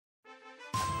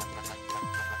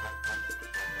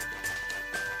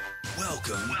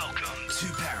Welcome to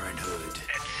Parenthood,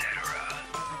 etc.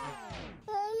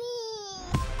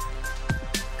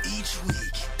 Each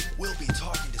week, we'll be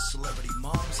talking to celebrity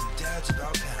moms and dads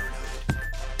about parenthood.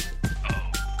 Oh,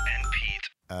 and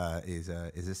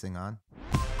Pete. Is this thing on?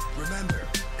 Remember,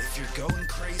 if you're going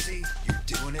crazy, you're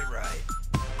doing it right.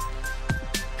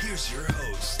 Here's your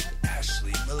host,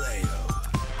 Ashley Maleo.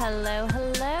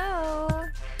 Hello.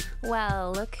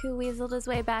 Well, look who weaseled his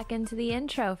way back into the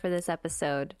intro for this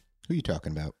episode. Who are you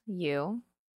talking about? You.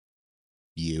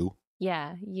 You?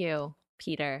 Yeah, you,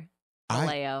 Peter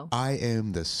Maleo. I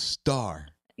am the star.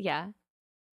 Yeah.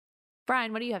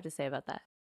 Brian, what do you have to say about that?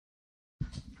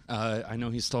 I know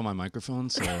he stole my microphone,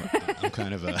 so I'm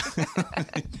kind of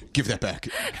Give that back.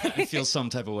 I feel some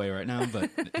type of way right now, but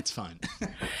it's fine.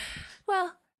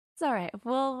 Well, it's all right.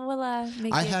 We'll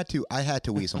make I had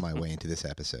to weasel my way into this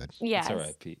episode. Yes. It's all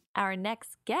right, Pete. Our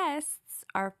next guests,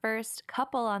 our first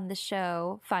couple on the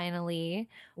show, finally.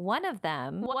 One of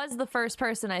them was the first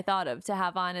person I thought of to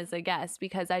have on as a guest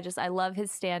because I love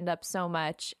his stand-up so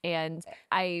much. And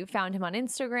I found him on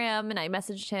Instagram and I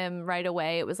messaged him right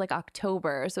away. It was like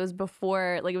October. So it was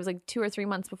before, like it was like 2 or 3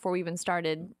 months before we even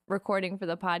started recording for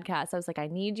the podcast. I was like, I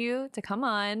need you to come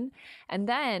on. And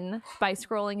then by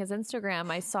scrolling his Instagram,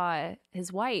 I saw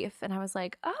his wife and I was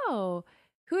like, oh,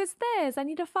 who is this? I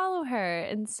need to follow her.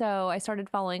 And so I started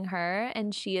following her,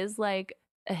 and she is like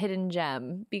a hidden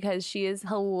gem because she is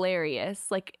hilarious.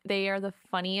 Like, they are the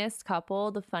funniest couple,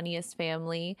 the funniest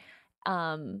family.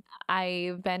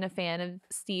 I've been a fan of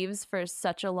Steve's for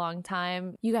such a long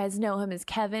time. You guys know him as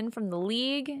Kevin from The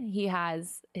League. He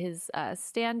has his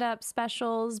stand-up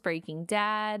specials, Breaking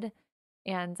Dad,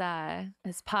 and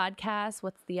his podcast,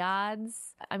 What's the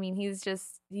Odds? I mean,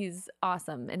 he's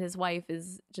awesome. And his wife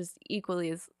is just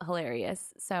equally as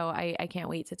hilarious. So I can't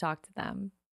wait to talk to them.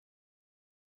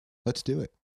 Let's do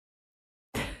it.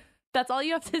 That's all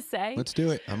you have to say? Let's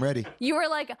do it. I'm ready. You were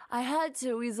like, I had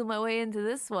to weasel my way into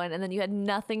this one. And then you had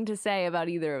nothing to say about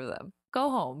either of them.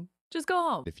 Go home. Just go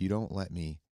home. If you don't let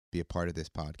me be a part of this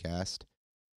podcast,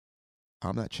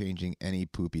 I'm not changing any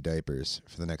poopy diapers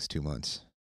for the next 2 months.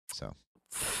 So...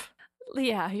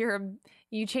 Yeah,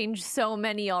 you changed so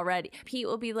many already. Pete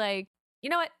will be like, you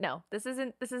know what? No, this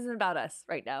isn't about us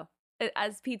right now.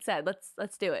 As Pete said,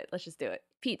 let's do it. Let's just do it.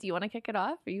 Pete, do you want to kick it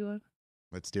off?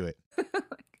 Let's do it.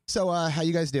 So, how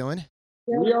you guys doing?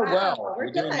 We are well. We're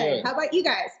good. How about you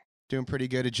guys? Doing pretty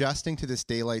good. Adjusting to this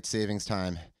daylight savings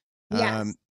time.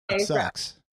 Yes. It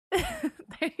sucks.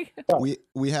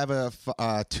 We have a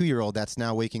 2-year-old that's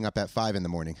now waking up at 5 in the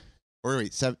morning. Or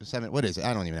wait, 7. What is it?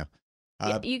 I don't even know.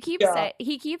 He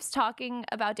keeps talking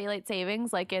about daylight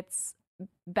savings like it's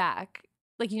back.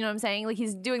 Like, you know what I'm saying? Like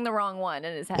he's doing the wrong one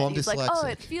in his head. Well, I'm he's dyslexic. like, oh,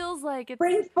 it feels like it's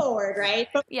spring forward, right?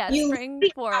 But yeah, you spring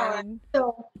forward.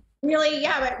 So really,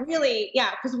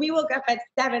 because we woke up at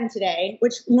 7 today,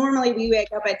 which normally we wake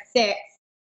up at 6.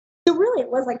 So really,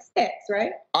 it was like 6,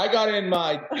 right? I got in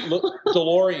my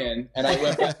DeLorean and I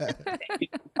went back 80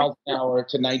 miles an hour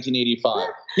to 1985.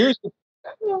 Here's the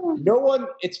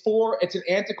it's an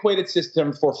antiquated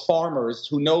system for farmers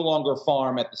who no longer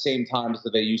farm at the same times that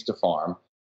they used to farm.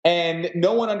 And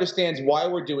no one understands why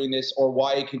we're doing this or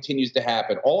why it continues to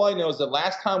happen. All I know is that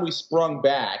last time we sprung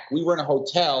back, we were in a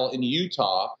hotel in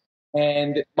Utah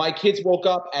and my kids woke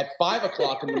up at 5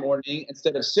 o'clock in the morning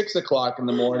instead of 6 o'clock in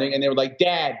the morning. And they were like,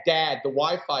 Dad, the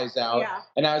Wi-Fi's out. Yeah.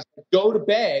 And I was like, go to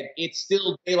bed. It's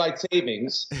still daylight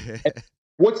savings.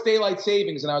 What's daylight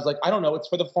savings? And I was like, I don't know. It's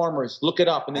for the farmers. Look it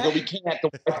up. And they go, we can't.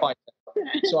 The Wi-Fi.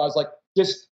 So I was like,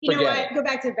 just forget You know what? it. Go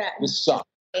back to bed. This sucks.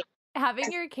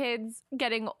 Having your kids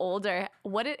getting older,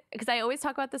 because I always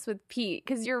talk about this with Pete,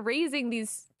 because you're raising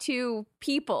these 2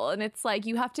 people and it's like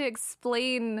you have to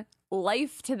explain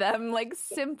life to them, like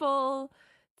simple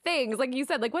things. Like you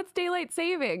said, like what's daylight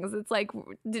savings? It's like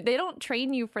they don't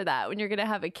train you for that when you're going to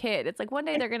have a kid. It's like one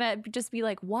day they're going to just be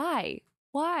like, why?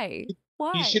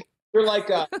 You're like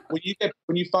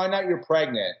when you find out you're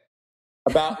pregnant,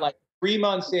 about like 3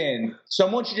 months in,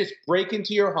 someone should just break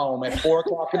into your home at 4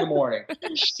 o'clock in the morning,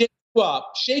 shake you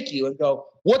up, shake you, and go,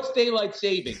 "What's daylight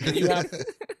savings?" And you have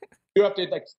to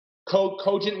like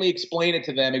cogently explain it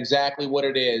to them exactly what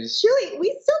it is. Julie,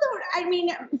 we still don't. I mean,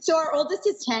 so our oldest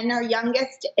is 10, our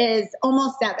youngest is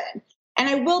almost 7. And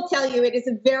I will tell you, it is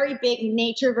a very big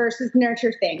nature versus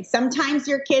nurture thing. Sometimes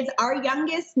your kids, our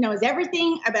youngest, knows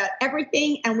everything about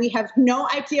everything, and we have no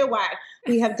idea why.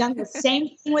 We have done the same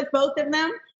thing with both of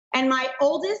them. And my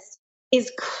oldest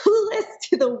is clueless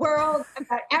to the world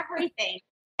about everything.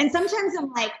 And sometimes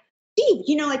I'm like,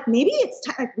 Steve, like maybe it's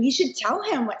time, like we should tell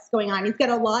him what's going on. He's got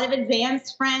a lot of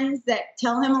advanced friends that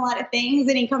tell him a lot of things,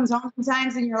 and he comes home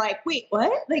sometimes and you're like, wait,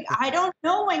 what? Like, I don't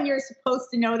know when you're supposed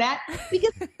to know that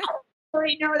because I don't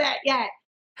already know that yet.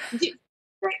 Dude,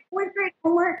 fourth grade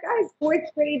homework, guys,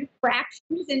 fourth grade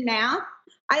fractions in math.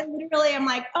 I literally am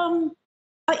like, hang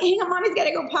on, mommy's got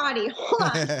to go potty. Hold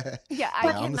on. Yeah, I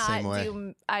I'm the same way.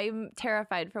 cannot I'm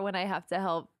terrified for when I have to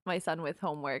help my son with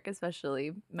homework,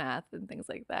 especially math and things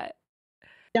like that.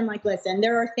 I'm like, listen,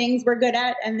 there are things we're good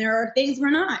at and there are things we're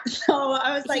not. So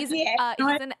I was like, He's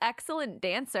an excellent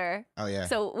dancer. Oh yeah.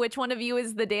 So which one of you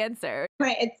is the dancer?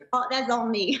 right, that's all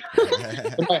me.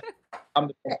 I'm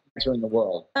the best dancer in the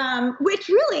world. Which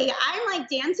really, I'm like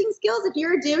dancing skills. If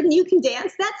you're a dude and you can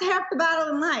dance, that's half the battle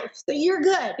in life. So you're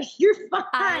good. You're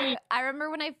fine. I remember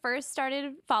when I first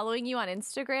started following you on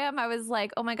Instagram, I was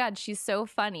like, oh my God, she's so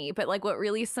funny. But like what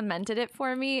really cemented it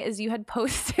for me is you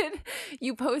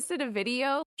posted a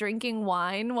video drinking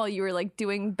wine while you were like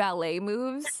doing ballet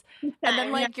moves. And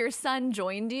then like your son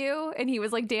joined you and he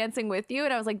was like dancing with you.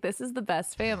 And I was like, this is the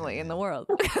best family in the world.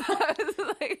 I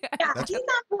was like, yeah, he's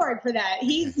on board for that.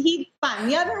 He's fun.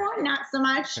 The other one, not so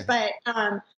much, but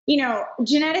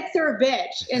genetics are a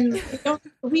bitch, and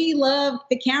we love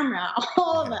the camera,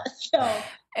 all of us. So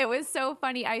it was so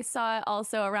funny. I saw it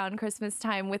also around Christmas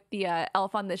time with the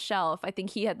Elf on the Shelf. I think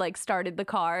he had like started the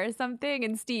car or something.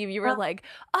 And Steve, you were like,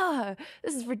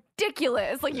 this is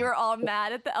ridiculous. Like you were all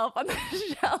mad at the Elf on the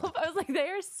Shelf. I was like, they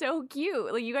are so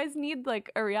cute. Like you guys need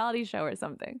like a reality show or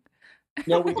something.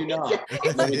 No, we do not.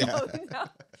 No, we don't. No.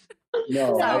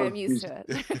 No, Sorry, I'm used to it.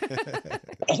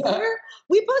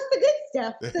 We post the good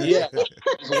stuff. Yeah,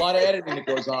 there's a lot of editing that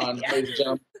goes on, ladies and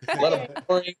gentlemen. A lot of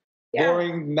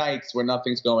boring nights where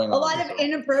nothing's going on. A lot of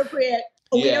inappropriate,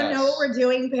 we don't know what we're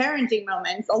doing parenting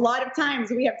moments. A lot of times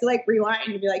we have to like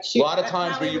rewind and be like, shoot. A lot of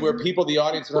times where people, the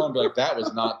audience at home, be like, that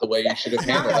was not the way you should have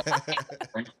handled it.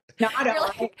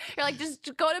 You're like,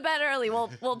 just go to bed early.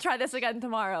 We'll try this again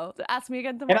tomorrow. Ask me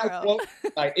again And tomorrow.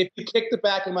 if you kick the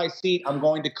back of my seat, I'm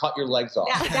going to cut your legs off.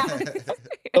 Yeah.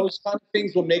 Those kind of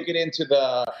things will make it into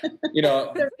the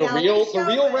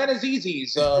real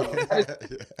Renazizis.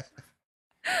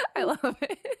 I love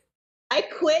it. I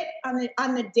quit on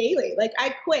the daily. Like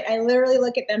I quit. I literally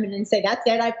look at them and then say, "That's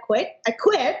it. I've quit. I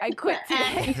quit. I quit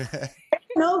today." I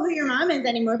don't know who your mom is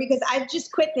anymore because I've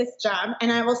just quit this job,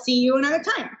 and I will see you another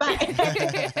time.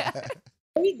 Bye.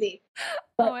 Crazy.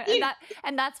 But,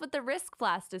 and that's what the Risk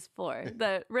Flask is for.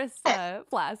 The Risk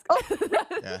Flask.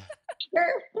 Yeah.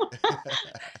 Sure.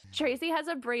 Tracy has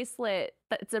a bracelet.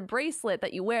 It's a bracelet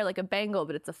that you wear like a bangle,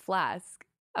 but it's a flask.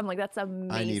 I'm like, that's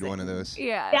amazing. I need one of those.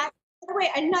 Yeah. By the way,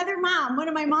 another mom, one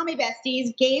of my mommy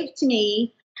besties, gave to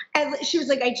me. She was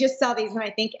like, I just saw these and I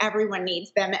think everyone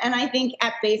needs them. And I think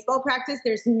at baseball practice,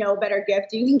 there's no better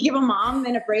gift you can give a mom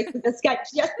than a bracelet that's got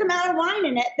just the amount of wine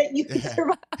in it that you can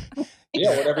survive.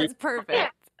 Yeah, whatever. That's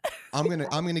perfect. I'm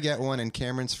gonna get one, and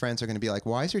Cameron's friends are gonna be like,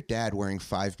 "Why is your dad wearing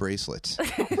 5 bracelets?"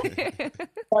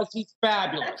 Because he's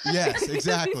fabulous. Yes,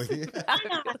 exactly.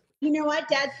 You know what?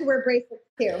 Dads can wear bracelets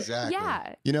too. Exactly.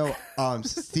 Yeah.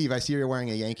 Steve, I see you're wearing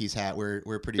a Yankees hat.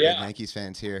 We're pretty big Yankees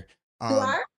fans here. You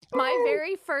are? My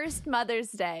very first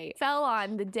Mother's Day fell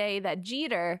on the day that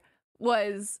Jeter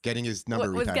was getting his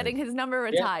number retired. getting his number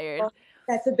retired.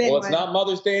 That's a big Well, one. it's not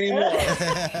Mother's Day anymore.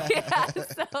 Yeah.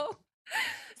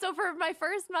 So for my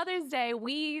first Mother's Day,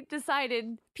 we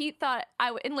decided Pete thought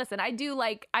and listen, I do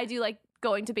like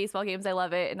going to baseball games. I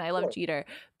love it, and I love Jeter.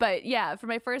 But yeah, for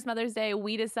my first Mother's Day,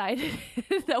 we decided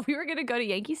that we were going to go to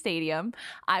Yankee Stadium.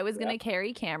 I was going to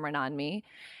carry Cameron on me,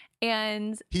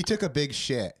 and he took a big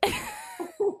shit.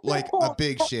 Like a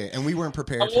big shit, and we weren't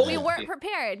prepared for we that. weren't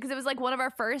prepared because it was like one of our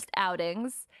first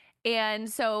outings, and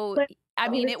so I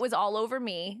mean it was all over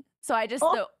me. So I just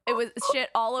it was shit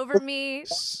all over me.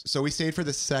 So we stayed for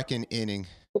the second inning.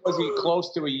 Was he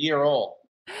close to a year old?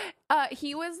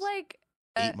 He was like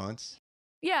 8 months.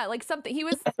 Yeah, like something. He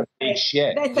was big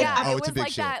shit. Yeah, it's a big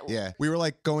like shit. that. Yeah, we were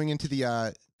like going into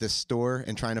the store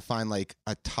and trying to find like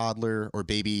a toddler or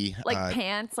baby like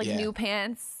pants, like new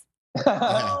pants. They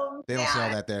don't sell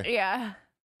that there. Yeah.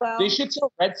 Well, They should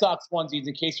sell Red Sox onesies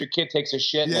in case your kid takes a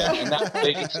shit. Yeah. And that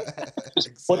they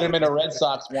just put him in a Red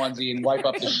Sox onesie and wipe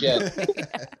up the shit.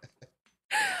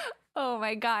 Oh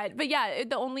my God. But yeah,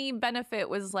 the only benefit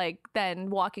was like then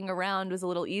walking around was a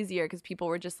little easier because people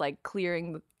were just like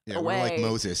clearing away. We're like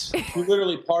Moses. We're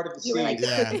literally part of the scene. like-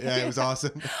 Yeah, it was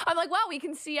awesome. I'm like, wow, we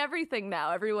can see everything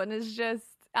now. Everyone is just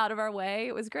out of our way.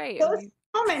 It was great. those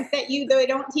moments that they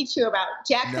don't teach you about.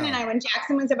 Jackson and I, when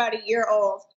Jackson was about a year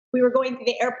old, we were going through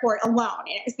the airport alone, and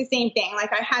it was the same thing.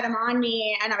 Like I had him on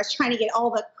me, and I was trying to get all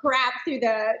the crap through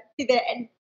the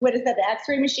what is that, the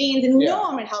x-ray machines, and Yeah. no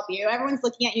one would help you. Everyone's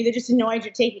looking at you. They're just annoyed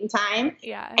you're taking time.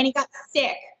 Yeah. And he got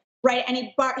sick, right? And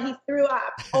he threw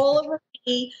up all over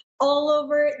me, all of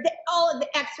the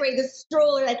x-ray, the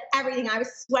stroller, like everything. I was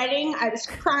sweating, I was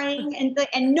crying,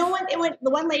 and no one, the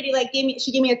one lady like gave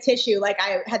me a tissue like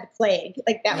I had the plague.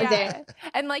 Like that was it.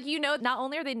 And like, not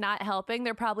only are they not helping,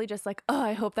 they're probably just like, oh,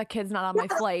 I hope that kid's not on my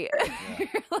flight.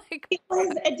 Like, It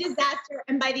was a disaster.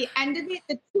 And by the end of it,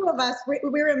 the two of us, we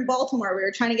were in Baltimore. We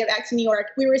were trying to get back to New York.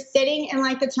 We were sitting in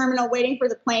like the terminal waiting for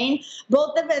the plane.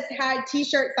 Both of us had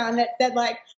T-shirts on that said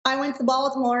like, I went to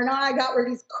Baltimore and all I got were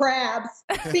these crabs,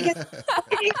 because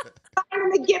in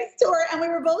the gift store, and we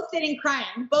were both sitting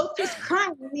crying, both just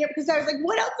crying because I was like,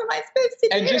 what else am I supposed to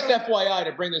do? And just FYI,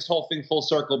 to bring this whole thing full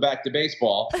circle back to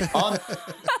baseball, on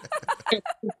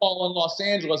baseball in Los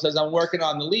Angeles as I'm working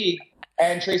on the league,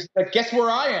 and Tracy's like, guess where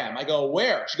I am? I go,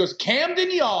 where? She goes,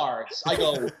 Camden Yards. I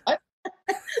go, what?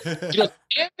 She goes,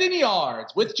 Camden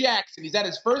Yards with Jackson. He's at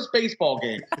his first baseball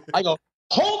game. I go,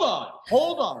 hold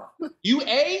on. You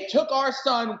took our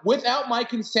son without my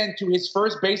consent to his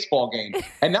first baseball game.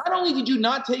 And not only did you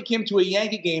not take him to a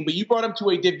Yankee game, but you brought him to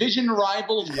a division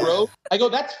rival's road. I go,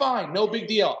 that's fine. No big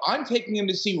deal. I'm taking him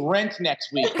to see Rent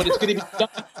next week, but it's going to be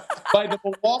done by the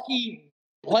Milwaukee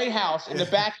Playhouse in the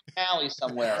back alley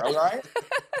somewhere. All right?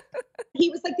 He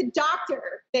was like the doctor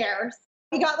there.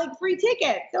 He got like free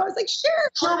tickets. So I was like, sure.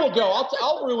 Sure, we'll go.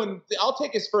 I'll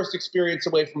take his first experience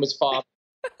away from his father.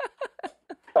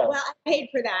 Well, I paid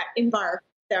for that in bar,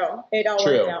 so it all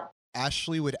True. worked out.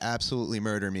 Ashley would absolutely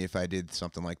murder me if I did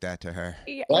something like that to her.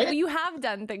 yeah, Right? well, you have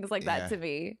done things like Yeah. that to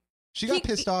me. She got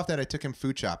pissed off that I took him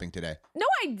food shopping today No,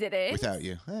 I didn't. without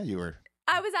you. You were.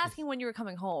 I was asking when you were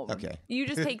coming home. Okay. You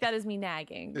just take that as me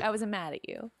nagging. I wasn't mad at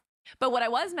you. But what I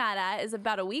was mad at is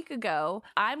about a week ago,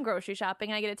 I'm grocery shopping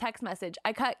and I get a text message.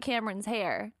 I cut Cameron's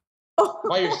hair.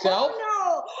 By yourself?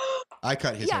 Oh, I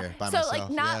cut his hair by myself. like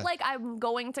not yeah. like I'm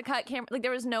going to cut Cameron. Like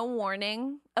there was no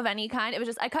warning of any kind. It was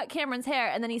just I cut Cameron's hair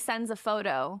and then he sends a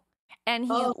photo, and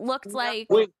he looked no. like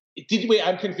Wait,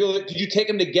 I'm confused. Did you take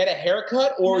him to get a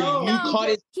haircut, or No. you No, cut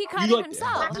it? he cut you it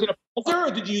himself. Was it a filter,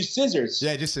 or did you use scissors?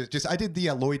 Yeah, just I did the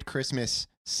Lloyd Christmas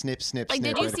snip, Like snip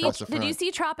did you right see across the front. did you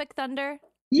see Tropic Thunder?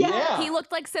 Yeah. He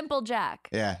looked like Simple Jack.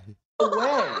 Yeah, No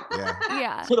way. yeah.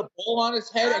 Yeah. Put a bowl on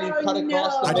his head and he Oh, cut across the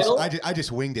no. middle. I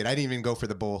just winged it. I didn't even go for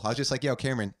the bowl. I was just like, yo,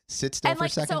 Cameron, sit still And for a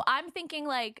like, second. so I'm thinking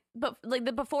like, but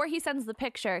like before he sends the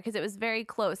picture, because it was very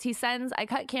close. I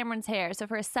cut Cameron's hair. So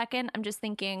for a second, I'm just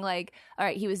thinking like, all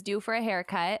right, he was due for a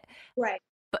haircut. right.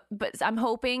 But I'm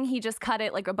hoping he just cut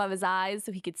it like above his eyes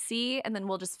so he could see, and then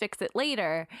we'll just fix it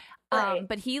later. Right.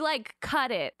 But he like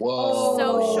cut it Whoa.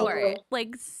 so short,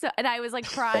 like so, and I was like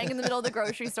crying in the middle of the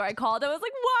grocery store. I called. I was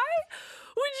like, "Why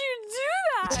would you do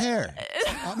that?" It's hair.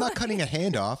 I'm not cutting a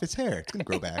hand off. It's hair. It's gonna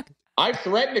grow back. I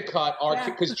threatened to cut our Yeah.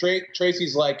 because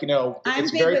Tracy's like, I'm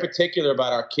it's big very with- particular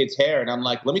about our kids' hair, and I'm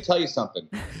like, let me tell you something.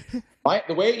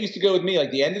 The way it used to go with me,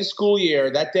 like the end of the school year,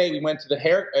 that day we went to the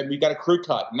hair and we got a crew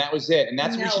cut, and that was it. And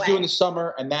that's what we No should way. do in the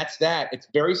summer, and that's that. It's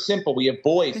very simple. We have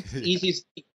boys, it's easy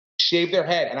to shave their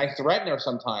head, and I threaten her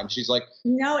sometimes. She's like,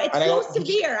 No, it's and I so go,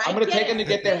 severe. I'm going to take them to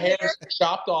get their hair hair.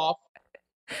 chopped off.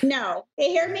 No, the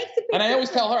hair makes a big And I always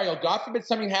difference. tell her, I go, God forbid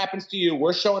something happens to you.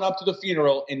 We're showing up to the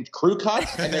funeral in crew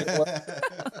cuts. And then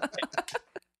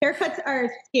Haircuts are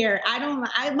scary.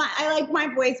 I like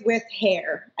my boys with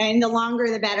hair, and the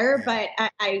longer the better. But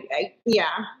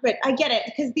but I get it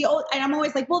because and I'm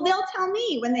always like, well, they'll tell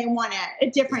me when they want a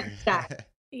different style.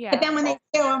 Yeah. But then when they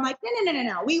do, I'm like,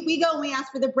 no. We go and we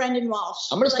ask for the Brendan Walsh.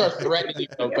 I'm going to Like, start threatening you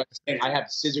by saying I have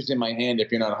scissors in my hand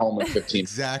if you're not home at 15.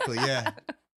 Exactly. Yeah.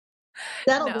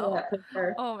 That'll No. do it for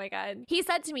sure. Oh my God. He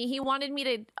said to me, he wanted me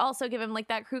to also give him like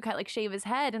that crew cut, like shave his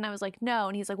head. And I was like, no.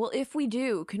 And he's like, well, if we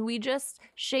do, can we just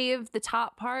shave the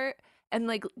top part and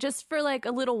like just for like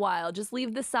a little while, just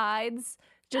leave the sides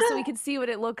just so we can see what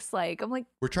it looks like. I'm like,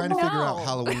 We're trying to figure out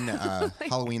No.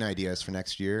 Halloween ideas for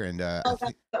next year, and I that's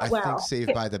think well.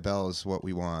 Saved by the Bell is what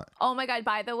we want. oh my God,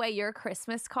 by the way, your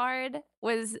Christmas card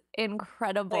was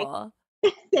incredible.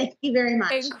 Thank you very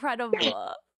much.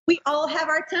 Incredible. We all have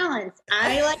our talents.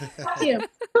 I like costumes.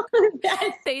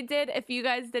 That's They did, if you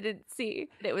guys didn't see,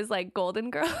 it was like Golden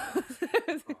Girls.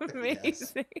 It was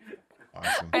amazing.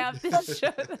 Awesome. I have to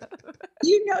show them.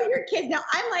 you know your kids now.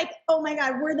 I'm like, oh my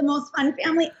God, we're the most fun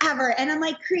family ever. And I'm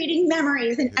like creating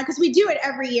memories. And because we do it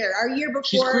every year. Our year before.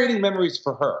 She's creating memories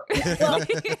for her. Well,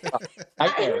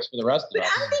 Nightmares for the rest of but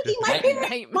us. I'm thinking my parents,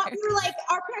 Nightmare. we were like,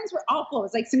 our parents were awful. It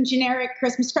was like some generic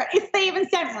Christmas card. If they even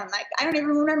sent one, like, I don't even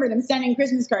remember them sending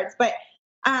Christmas cards, but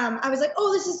I was like,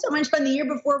 oh, this is so much fun. The year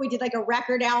before we did like a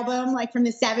record album, like from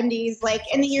the 70s, like,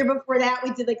 and the year before that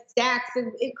we did like stacks of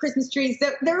Christmas trees.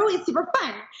 So they're always super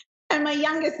fun. And my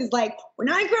youngest is like, when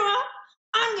I grow up,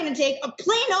 I'm going to take a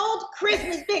plain old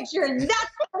Christmas picture and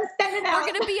that's what I'm sending out. We're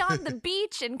going to be on the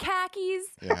beach in khakis.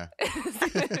 Yeah.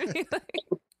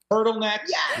 Turtlenecks.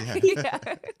 Yeah.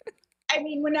 Yeah. I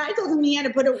mean, when I told him he had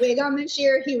to put a wig on this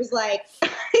year, he was like,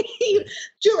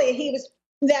 Julia,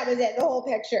 that was it, the whole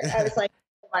picture. I was like,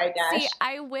 oh my gosh. See,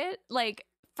 I went like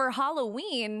for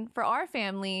Halloween for our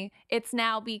family, it's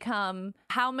now become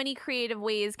how many creative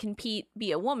ways can Pete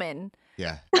be a woman?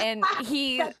 Yeah. And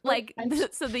he like,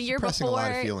 so the year Pressing a before,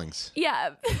 lot of feelings.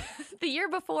 yeah, the year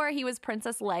before he was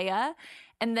Princess Leia.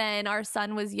 And then our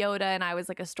son was Yoda and I was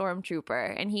like a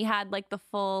stormtrooper. And he had like the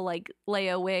full like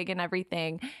Leia wig and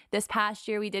everything. This past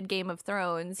year we did Game of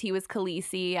Thrones. He was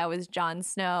Khaleesi, I was Jon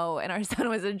Snow, and our son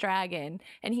was a dragon.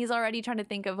 And he's already trying to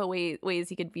think of ways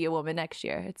he could be a woman next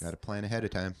year. It's Got to plan ahead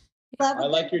of time. Love I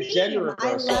like your the gender theme.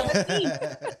 I reversal. love a theme.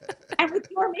 And with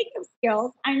your makeup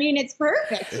skills, I mean, it's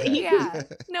perfect. yeah,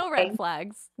 no red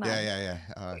flags. No. Yeah.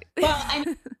 Well,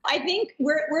 I think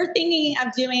we're thinking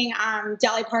of doing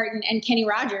Dolly Parton and Kenny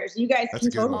Rogers. You guys That's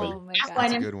a can good totally one. Oh my have God. one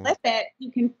That's a and good one. flip it.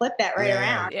 You can flip that right Yeah.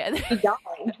 around. Yeah, Dolly.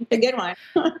 It's a good one.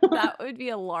 that would be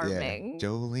alarming. Yeah.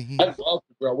 Jolene. I love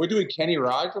it, bro. We're doing Kenny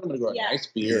Rogers. I'm gonna go a Yeah. nice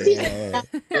beard. Yeah.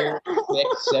 Thick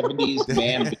 70s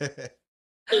man,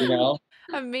 you know.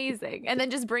 Amazing. And then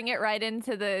just bring it right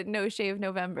into the No Shave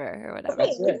November or whatever.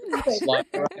 That's it. Exactly. Slide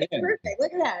it right in. Perfect.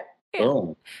 Look at that. Yeah,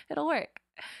 Boom. it'll work.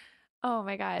 Oh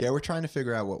my God. Yeah, we're trying to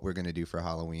figure out what we're going to do for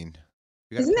Halloween.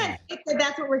 We gotta Isn't plan- that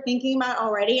that's what we're thinking about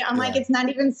already? I'm like, Yeah. it's not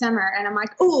even summer, and I'm like,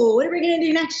 oh, what are we gonna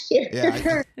do next year?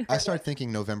 Yeah, I start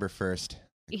thinking November 1st.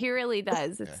 He really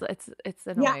does. It's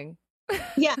annoying.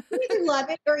 Yeah, you either love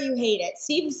it or you hate it.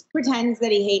 Steve pretends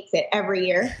that he hates it every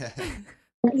year.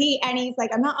 He's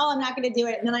like, I'm not going to do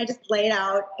it. And then I just lay it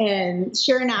out. And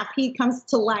sure enough, he comes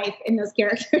to life in those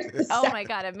characters. Oh my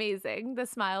God, amazing. The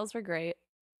smiles were great.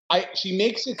 She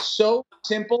makes it so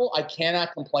simple. I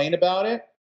cannot complain about it.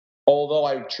 Although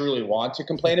I truly want to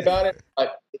complain about it,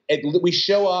 but we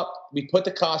show up, we put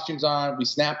the costumes on, we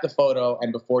snap the photo,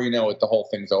 and before you know it, the whole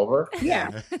thing's over.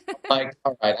 Yeah. Like,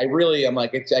 all right, I'm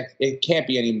like, it can't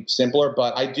be any simpler,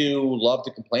 but I do love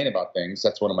to complain about things.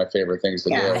 That's one of my favorite things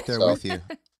to Yeah. do. Right there So, with you.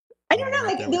 I don't know.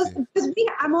 Right Like there with you. because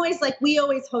I'm always like, we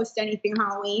always host anything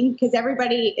Halloween because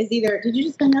everybody is either, did you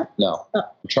just hang up? no, I'm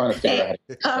trying to figure out how to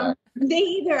fix that. They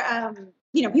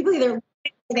either, people either like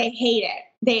it or they hate it.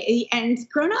 And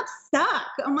grown-ups suck.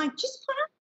 I'm like, just put on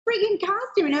a friggin'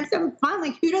 costume and have some fun.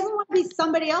 Like, who doesn't want to be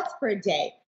somebody else for a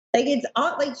day? Like, it's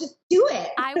all like, just do it.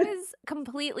 I was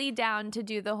completely down to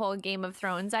do the whole Game of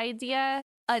Thrones idea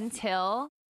until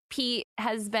Pete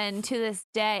has been to this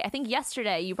day. I think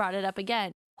yesterday you brought it up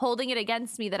again, holding it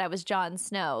against me that I was Jon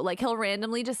Snow. Like, he'll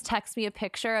randomly just text me a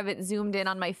picture of it zoomed in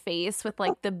on my face with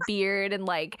like the beard and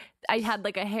like I had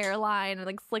like a hairline and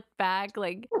like slicked back.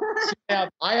 Like, Now,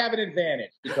 I have an advantage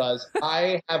because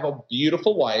I have a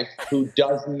beautiful wife who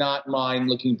does not mind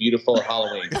looking beautiful at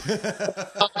Halloween.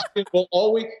 Costume will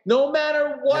always, no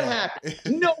matter what happens,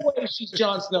 no way she's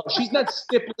Jon Snow. She's not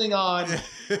stippling on.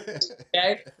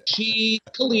 Okay, she's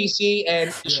Khaleesi,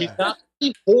 and she's not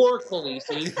for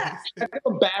Khaleesi. She's not gonna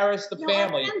embarrass the No,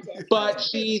 family, authentic. but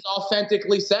she's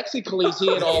authentically sexy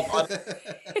Khaleesi and all.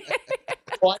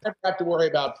 So I never have to worry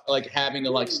about like having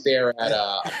to like stare at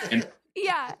and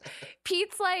yeah.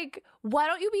 Pete's like, why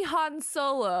don't you be Han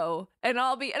Solo? And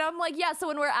I'm like, yeah. So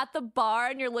when we're at the bar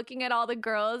and you're looking at all the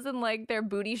girls in like their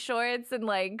booty shorts and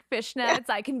like fishnets,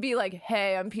 I can be like,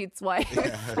 hey, I'm Pete's wife.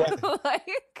 Like,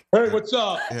 hey, what's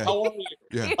up? Yeah. How are you?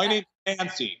 Yeah. My name's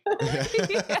Nancy.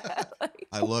 yeah, like,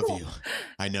 I love you.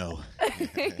 I know.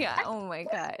 yeah. Oh my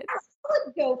God. That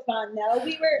would go fun though.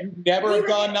 You never We have were-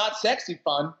 gone not sexy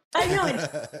fun. I know it's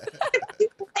 2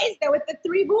 boys though with the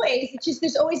 3 boys. It's just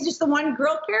there's always just the one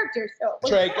girl character. So it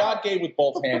Trey, works God gave with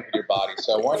both hands in your body,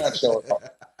 so why not show it off?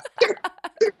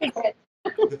 out.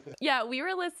 Yeah, we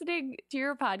were listening to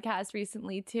your podcast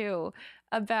recently too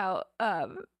about how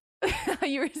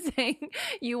you were saying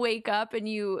you wake up and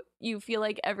you feel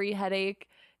like every headache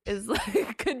is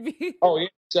like could be Oh,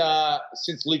 yes.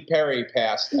 Since Luke Perry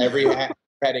passed, every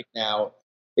headache now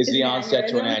is Is the an onset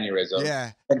to an aneurysm? aneurysm.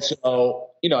 Yeah. And so,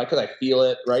 because I feel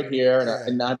it right here, Yeah.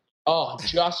 and not,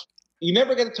 you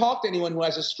never get to talk to anyone who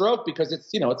has a stroke because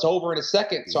it's over in a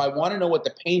second. So I want to know what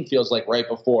the pain feels like right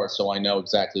before, so I know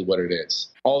exactly what it is.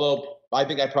 Although I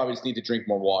think I probably just need to drink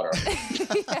more water.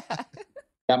 Yeah.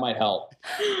 That might help.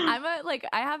 I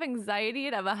have anxiety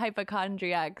and I'm a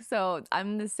hypochondriac, so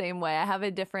I'm the same way. I have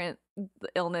a different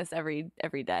illness every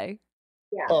day.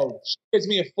 Yeah. Oh, she gives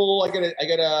me a full. I get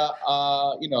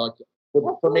a you know, like,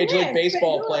 for Major League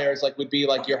Baseball players, like would be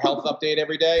like your health update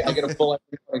every day. I get a full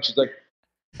every morning. She's like,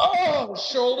 oh,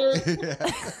 shoulder,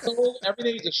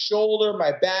 everything's a shoulder,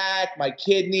 my back, my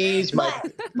kidneys, my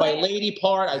lady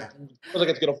part. I feel like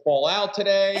it's gonna fall out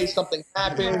today. Something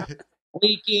happened,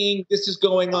 leaking. This is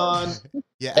going on.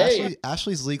 Yeah, Hey.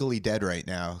 Ashley's legally dead right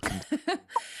now.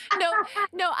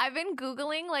 No, I've been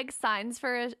Googling like signs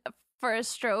for a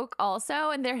stroke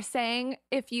also, and they're saying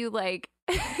if you like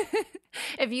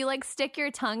if you like stick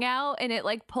your tongue out and it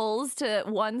like pulls to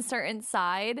one certain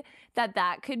side,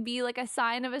 that could be like a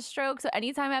sign of a stroke. So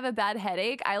anytime I have a bad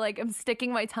headache, I like am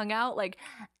sticking my tongue out like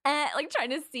trying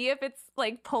to see if it's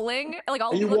like pulling. Like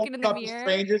I'll be looking in the mirror.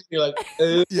 Strangers, you're like,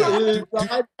 Yeah. Do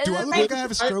I look like I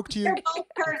have a stroke to you? We're both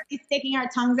currently sticking our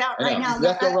tongues out right now.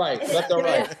 Left or right? Left or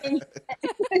right?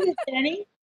 Danny?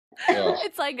 Yeah.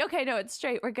 It's like, okay, no, it's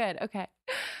straight. We're good. Okay.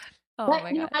 Oh But my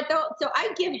you know god. what, though? So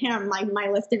I give him like my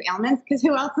list of ailments because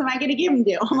who else am I going to give him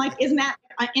to? I'm like, isn't that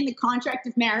in the contract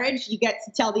of marriage? You get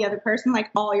to tell the other person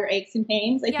like all your aches and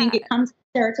pains. I think it comes with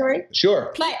territory.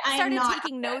 Sure. But Pete I am started not-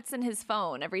 taking notes in his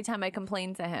phone every time I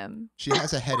complained to him. She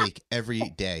has a headache every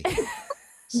day.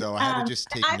 So I had to just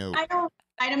take note.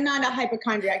 I'm not a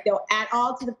hypochondriac though at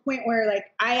all, to the point where like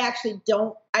I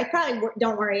probably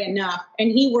don't worry enough, and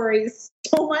he worries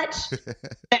so much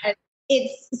that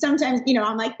it's sometimes, you know,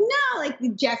 I'm like, no, like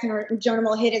Jackson or Jonah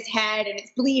will hit his head and it's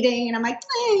bleeding, and I'm like,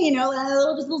 you know,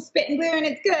 a little spit and glue and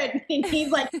it's good. And he's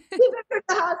like, we've been to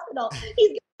the hospital.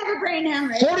 He's gonna have a brain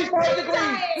hemorrhage. 45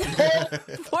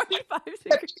 degrees. 45 Get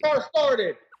degrees. the car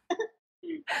started.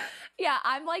 Yeah,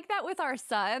 I'm like that with our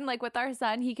son. Like with our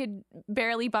son, he could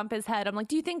barely bump his head. I'm like,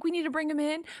 do you think we need to bring him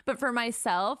in? But for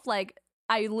myself, like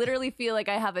I literally feel like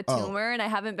I have a tumor and I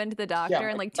haven't been to the doctor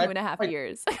in like 2.5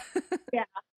 years.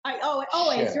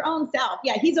 Always Shit. your own self.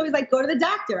 Yeah, he's always like, go to the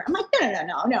doctor. I'm like,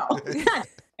 no.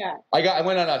 I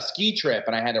went on a ski trip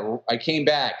and I came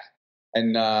back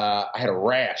and I had a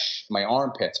rash in my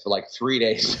armpits for like 3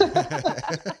 days.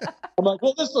 I'm like,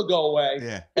 well, this will go away.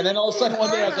 Yeah. And then all of a sudden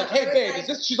one day I was like, hey, babe, is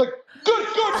this? She's like,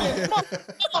 goodness, my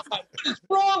God, what is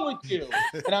wrong with you?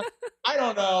 And I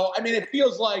don't know. I mean, it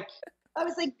feels like I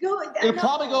was like, go. it'll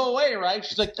probably go away, right?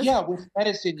 She's like, yeah, with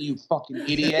medicine, you fucking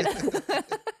idiot.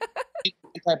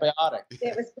 Antibiotic.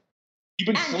 It was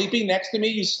You've been sleeping next to me,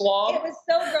 you slob? It was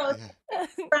so gross.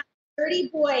 30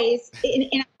 boys in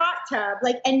a hot tub,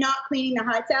 like, and not cleaning the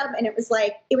hot tub, and it was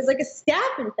like a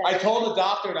staph infection. I told the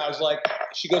doctor, and I was like,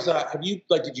 she goes,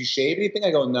 did you shave anything?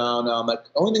 I go, no. I'm like,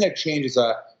 the only thing I've changed is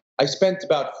I spent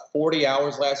about 40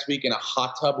 hours last week in a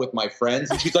hot tub with my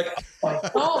friends. And she's like,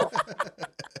 oh,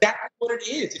 that's what it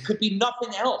is. It could be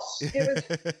nothing else. It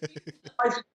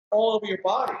was all over your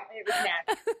body. It was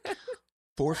nasty.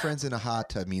 4 friends in a hot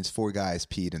tub means 4 guys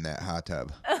peed in that hot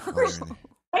tub. Right?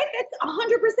 That's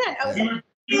 100%. I was like,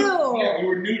 ew. Yeah, we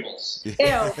were noodles. Ew.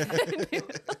 You're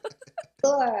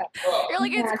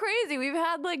like, it's crazy. We've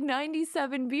had like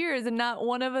 97 beers and not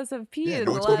one of us have peed in no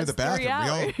the one's going last to the bathroom. 3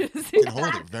 hours. We all can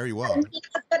hold it very well. And he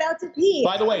just got out to pee.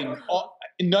 By the way,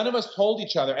 none of us told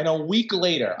each other. And a week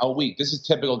later, this is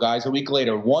typical guys, a week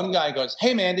later, one guy goes,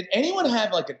 hey, man, did anyone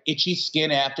have like an itchy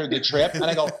skin after the trip? And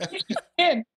I go, itchy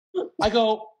skin? I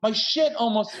go, my shit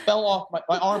almost fell off.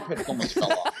 My armpit almost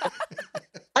fell off.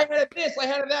 I had this, I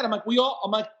had that. I'm like, we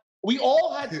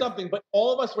all had something, but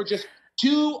all of us were just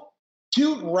too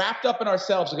wrapped up in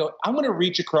ourselves to go, I'm going to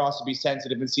reach across and be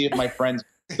sensitive and see if my friend's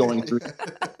going through.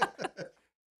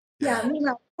 Yeah,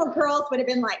 meanwhile, girls would have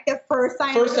been like the first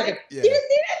sign. First, of second. like, did you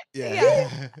see it? Yeah.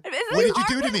 What did you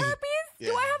do to me? Herpes? Yeah.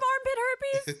 Do I have armpit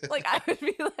herpes? Like I would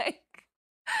be like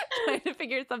trying to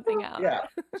figure something out. Yeah.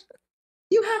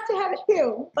 You have to have it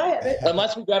too. I have it.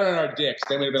 Unless we got it on our dicks,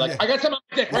 then we'd be like, I got some on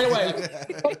my dick right away. Is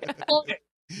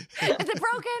it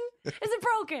broken? Is it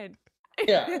broken?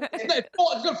 Yeah. It's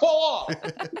going to fall off.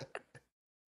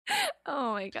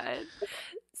 Oh my god.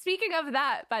 Speaking of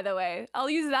that, by the way, I'll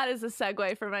use that as a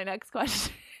segue for my next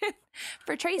question.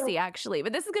 For Tracy, actually.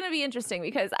 But this is going to be interesting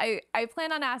because I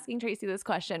plan on asking Tracy this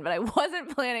question, but I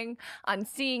wasn't planning on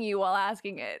seeing you while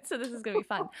asking it. So this is going to be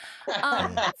fun.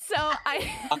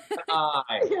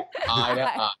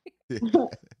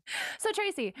 So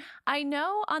Tracy, I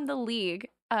know on the league,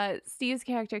 Steve's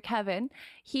character, Kevin,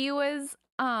 he was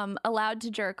allowed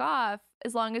to jerk off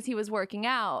as long as he was working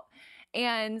out.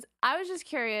 And I was just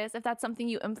curious if that's something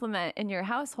you implement in your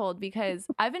household, because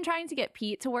I've been trying to get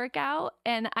Pete to work out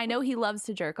and I know he loves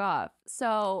to jerk off.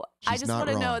 So I She's just not want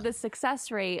to know wrong. the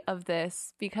success rate of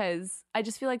this, because I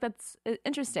just feel like that's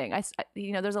interesting.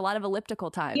 There's a lot of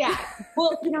elliptical time. Yeah.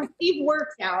 Well, Steve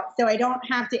works out, so I don't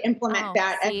have to implement Oh,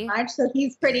 that see? as much. So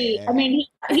he's pretty, Yeah. I mean,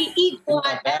 he eats a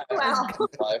lot as well.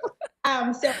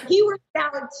 So he works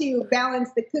out to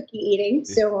balance the cookie eating.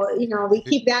 So, we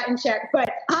keep that in check. But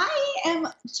I am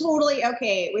totally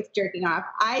okay with jerking off.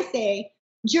 I say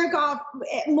jerk off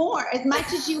more, as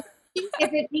much as you,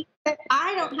 if it means that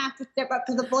I don't have to step up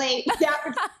to the plate that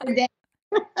particular day.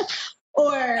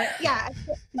 Or, yeah,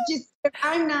 just if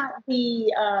I'm not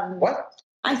the, What?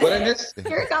 I What I say missed?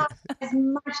 jerk off as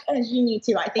much as you need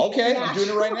to. I think. Okay, yeah. I'm doing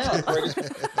it right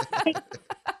now.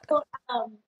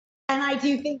 And I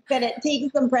do think that it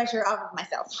takes some pressure off of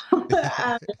myself,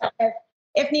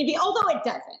 if need be. Although it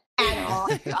doesn't at all.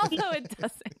 Although it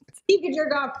doesn't. He could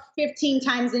jerk off 15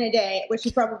 times in a day, which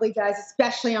he probably does,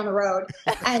 especially on the road,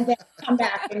 and then come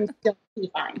back and still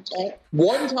be fine. Right?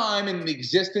 One time in the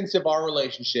existence of our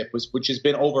relationship, which has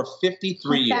been over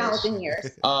 53 years. 1,000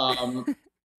 years.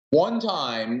 One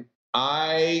time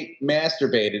I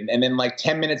masturbated, and then like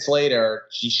 10 minutes later,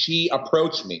 she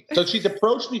approached me. So she's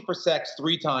approached me for sex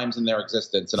 3 times in their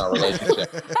existence in our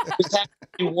relationship. This happened to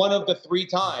be one of the 3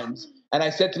 times. And I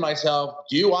said to myself,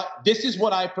 this is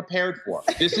what I prepared for.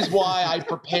 This is why I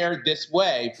prepared this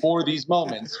way for these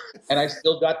moments. And I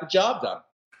still got the job done.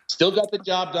 Still got the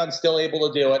job done, still able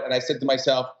to do it. And I said to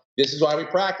myself, this is why we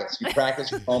practice. You practice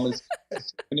for moments.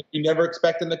 And if you never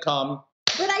expect them to come,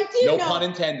 But I do no know. pun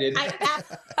intended.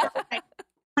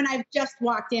 When I've just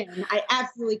walked in, I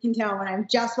absolutely can tell when I've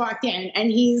just walked in,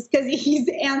 and he's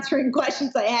answering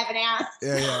questions I haven't asked.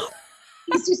 Yeah.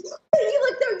 He's just, hey, you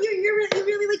look so you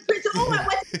really look good. So,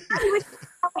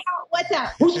 what's up?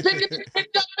 Who's picking the kids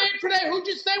up today? Who'd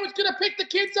you say was going to pick the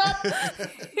kids up?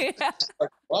 Yeah.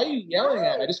 Why are you yelling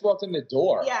at me? I just walked in the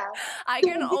door. Yeah. I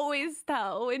can always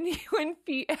tell when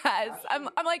Pete has. I'm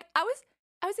like, I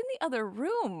was in the other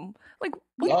room. Like,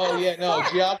 what Oh, the yeah, no.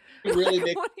 fuck? Geography really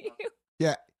makes What are you?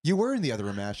 Yeah. You were in the other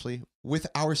room, Ashley, with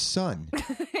our son.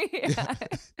 Yeah.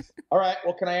 All right.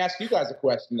 Well, can I ask you guys a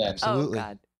question then? Absolutely. Oh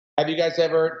God. Have you guys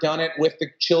ever done it with the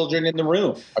children in the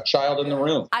room? A child in the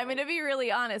room? I'm gonna be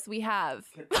really honest. We have.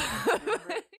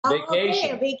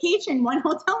 Vacation. Okay, vacation, one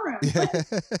hotel room. Yeah.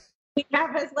 We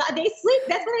have they sleep.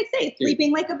 That's what I say,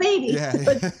 sleeping like a baby. Yeah.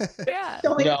 Yeah.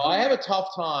 No, I have a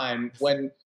tough time when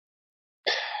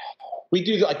we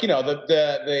do the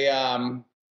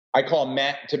I call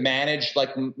them to manage like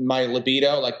my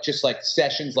libido, like just like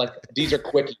sessions, like these are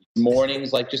quickies,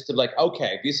 mornings, like just to like,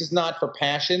 okay, this is not for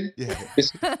passion. Yeah.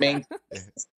 This is main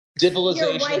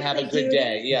civilization, have a good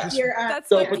day. Yeah. That's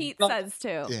So, what but- Pete says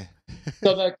too. Yeah.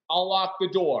 So like I'll lock the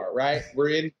door, right? We're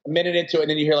in a minute into it, and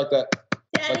then you hear like the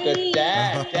Daddy.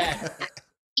 dad.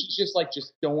 She's just like,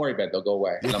 just don't worry about it, they'll go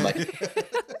away. And I'm like,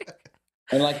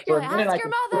 and like for Yeah, a minute, ask I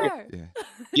your can mother. Yeah.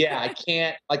 yeah, I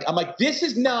can't. Like, I'm like, this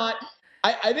is not.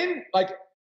 I didn't like.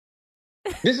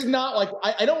 This is not like.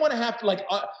 I don't want to have to like.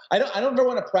 I don't ever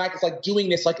want to practice like doing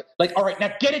this. Like. All right,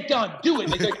 now get it done. Do it.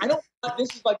 Like I don't.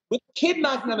 This is like with the kid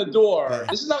knocking on the door.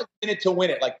 This is not a minute to win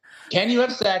it. Like, can you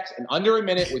have sex in under a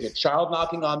minute with your child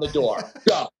knocking on the door?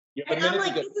 Go. You have And a I'm minute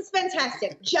like, to go. this is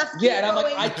fantastic. Just Yeah, and I'm like,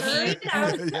 going, I can't.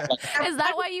 Yeah. Is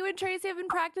that why you and Tracy have been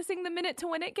practicing the minute to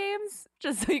win it games?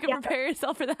 Just so you can Yeah. prepare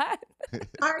yourself for that?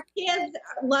 Our kids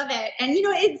love it, and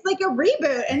it's like a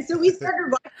reboot. And so we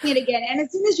started watching it again. And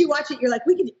as soon as you watch it, you're like,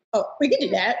 we could do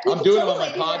that. We I'm could doing them on my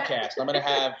totally do that. podcast. I'm gonna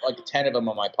have like 10 of them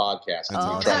on my podcast. That's Oh,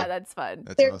 awesome. yeah, that's fun.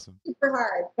 That's They're awesome. super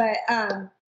hard,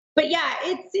 but yeah,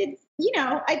 it's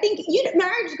I think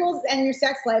marriage goals and your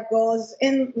sex life goals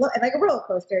in like a roller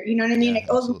coaster. You know what I mean? Yeah, It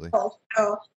goes absolutely. both.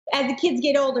 So as the kids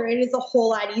get older, it is a whole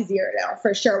lot easier now,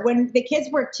 for sure. When the kids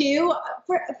were 2,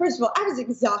 first of all, I was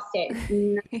exhausted.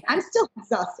 I'm still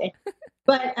exhausted,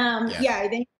 but yeah,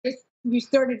 then you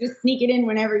sort of just sneak it in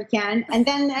whenever you can, and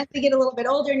then as they get a little bit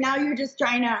older, now you're just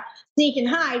trying to sneak and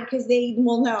hide because they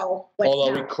will know.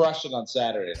 Although we crushed it on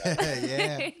Saturday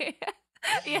night. Yeah.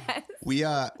 Yes. We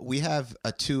have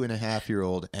a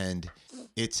 2.5-year-old, and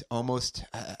it's almost.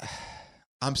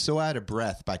 I'm so out of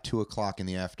breath by 2:00 in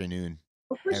the afternoon.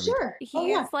 For sure. He's Oh,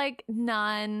 yeah. like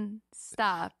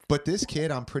non-stop. But this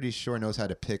kid, I'm pretty sure, knows how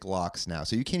to pick locks now,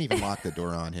 so you can't even lock the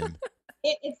door on him.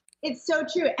 It's so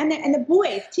true, and the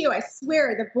boys too. I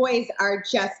swear, the boys are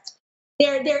just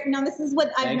they're. Now this is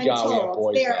what I've Thank been God we have told.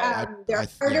 boys, They're though. they're I-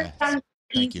 harder yeah. than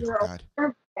Thank you, easier. God.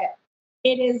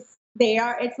 It is They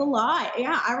are. It's a lot.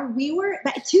 Yeah. We were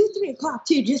at 2, 3 o'clock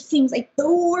too. Just seems like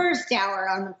the worst hour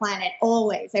on the planet.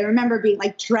 Always. I remember being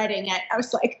like dreading it. I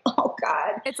was like, oh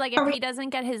God. It's like if he doesn't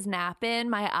get his nap in,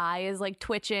 my eye is like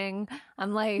twitching.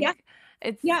 I'm like, Yeah.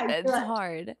 it's You're right.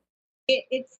 hard.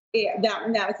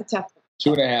 That was a tough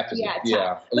one. 2.5 is Yeah, yeah.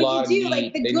 tough. A But lot you do of like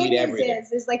need. the They good need news everything.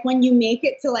 is like when you make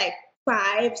it to like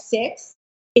 5, 6,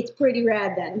 it's pretty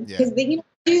rad then Yeah. because they do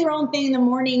their own thing in the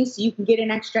morning, so you can get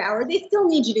an extra hour. They still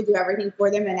need you to do everything for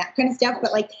them and that kind of stuff,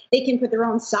 but like they can put their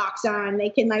own socks on. They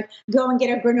can like go and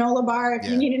get a granola bar if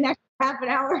Yeah. you need an extra half an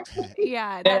hour.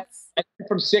 Yeah, that's And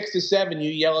from 6 to 7,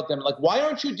 you yell at them like, "Why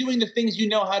aren't you doing the things you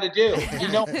know how to do?" You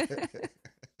know,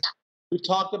 we've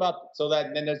talked about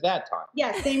and then there's that time.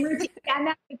 Yeah, same routine. And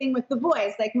that's the thing with the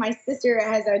boys. Like my sister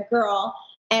has a girl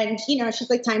and she's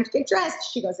like, time to get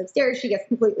dressed. She goes upstairs. She gets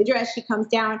completely dressed. She comes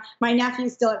down. My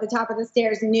nephew's still at the top of the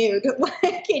stairs nude.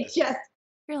 Like it just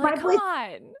you're like, my come boys-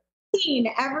 on. routine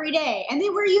every day. And they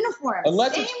wear uniforms.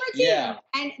 Unless same it's- routine. yeah.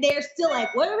 And they're still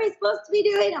like, what are we supposed to be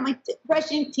doing? I'm like,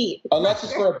 brushing teeth. Unless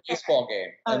it's for a baseball game.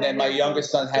 Oh, And then yeah, my yeah.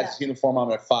 youngest son has Yeah. his uniform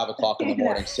on at 5 o'clock in the Yeah.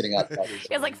 morning, sitting out.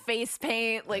 He has like face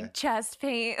paint, like chest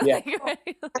paint. Yeah.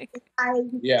 Like,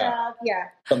 Yeah. Yeah.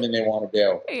 Something they want to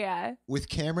do. yeah. With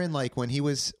Cameron, like when he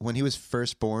was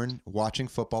first born, watching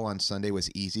football on Sunday was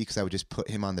easy because I would just put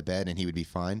him on the bed and he would be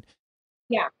fine.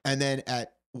 Yeah. And then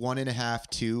at 1.5,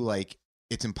 2, like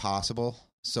it's impossible.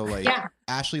 So like Yeah.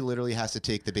 Ashley literally has to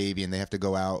take the baby and they have to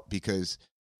go out because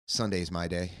Sunday's my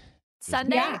day.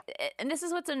 Sunday, Yeah. and this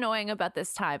is what's annoying about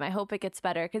this time. I hope it gets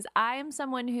better because I am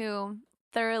someone who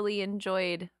thoroughly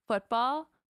enjoyed football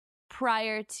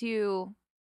prior to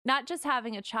not just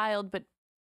having a child, but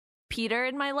Peter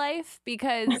in my life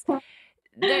because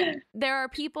there are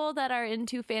people that are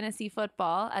into fantasy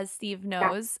football, as Steve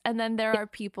knows, and then there are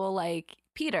people like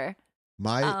Peter.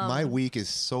 My week is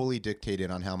solely dictated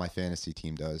on how my fantasy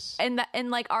team does. And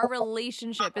like our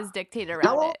relationship is dictated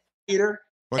How around old, it. Peter?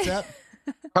 What's that?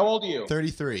 How old are you?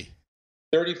 33.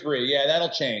 33. Yeah, that'll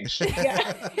change.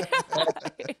 Yeah.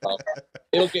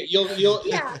 You'll.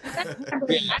 Yeah.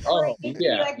 Yeah. Oh,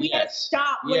 yeah. Like we gotta Yes.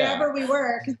 stop Yeah. whatever we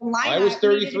were because the lineup I was needed to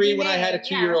 33 be when I had a made.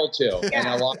 2-year-old too, and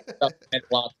Yeah. a lot of stuff meant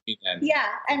a lot to me then. Yeah,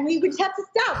 and we would have to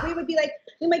stop. We would be like,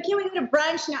 can we go to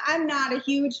brunch? Now, I'm not a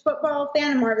huge football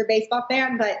fan. I'm more of a baseball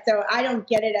fan, but so I don't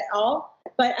get it at all.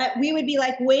 But we would be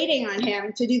like waiting on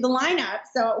him to do the lineup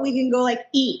so we can go like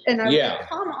eat. And I was Yeah. like,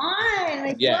 come on,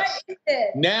 like Yes. what is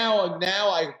this? Now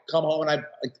I come home and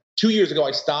 2 years ago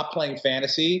I stopped playing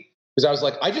fantasy because I was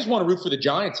like, I just want to root for the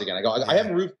Giants again. I go, I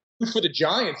haven't rooted for the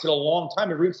Giants in a long time.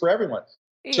 I root for everyone.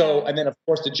 So, Yeah. and then of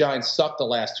course the Giants sucked the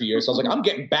last 2 years. So I was like, I'm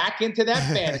getting back into that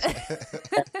fantasy.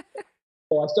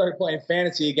 So I started playing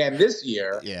fantasy again this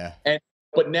year. Yeah.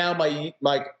 But now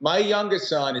my youngest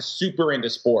son is super into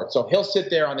sports. So he'll sit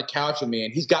there on the couch with me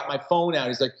and he's got my phone out.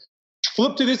 He's like,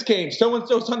 flip to this game.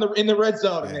 So-and-so's in the red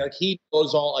zone. And like he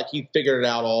knows he figured it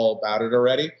out all about it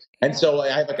already. And so I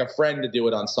have like a friend to do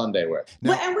it on Sunday with.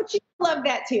 No. And what you love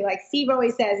that too. Like Steve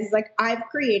always says, he's like, I've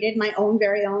created my own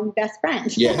very own best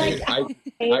friend. Yeah, Like,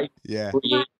 I Yeah.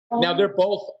 create. Now they're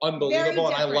both unbelievable,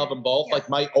 and I different. love them both. Yeah. Like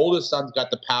my oldest son's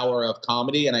got the power of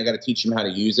comedy, and I got to teach him how to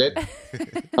use it.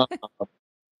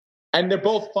 And they're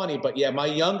both funny, but yeah, my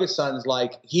youngest son's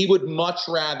like he would much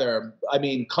rather,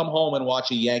 come home and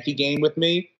watch a Yankee game with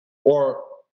me, or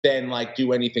than like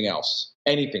do anything else.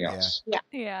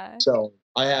 Yeah. So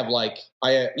I have a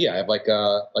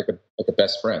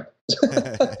best friend.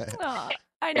 Aw,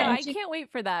 I know. I And she- can't wait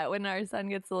for that when our son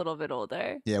gets a little bit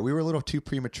older. Yeah, we were a little too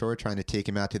premature trying to take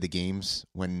him out to the games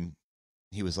when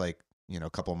he was like, a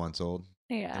couple months old.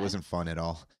 Yeah. It wasn't fun at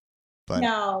all. But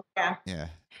no, yeah. yeah.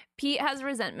 Pete has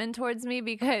resentment towards me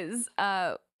because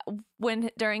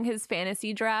during his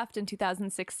fantasy draft in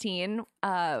 2016,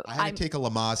 I had to take a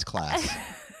Lamaze class.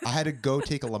 I had to go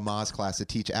take a Lamaze class to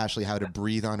teach Ashley how to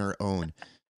breathe on her own.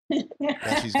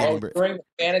 While she's Oh, getting during the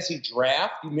fantasy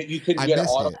draft, you couldn't I get an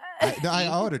missed auto. it. I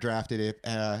auto drafted it,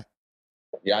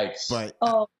 Yikes! but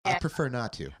Oh, I yeah. prefer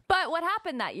not to. But what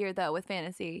happened that year though with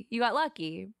fantasy? You got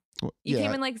lucky. You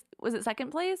came in was it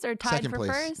second place or tied second for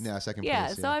place. first? Yeah, second Yeah.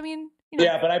 place. So I mean,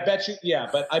 Yeah, but I bet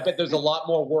there's a lot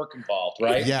more work involved,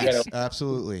 right? Yes, You gotta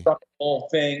absolutely. truck the whole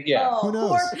thing. Yeah. Oh, Who knows?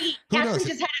 Poor Pete. Who Ashley knows?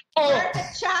 just had Oh.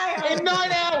 a child. In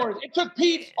 9 hours, it took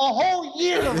Pete a whole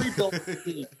year to rebuild the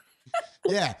team.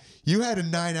 Yeah, you had a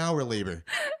 9-hour labor.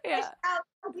 yeah. Child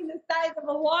looking the size of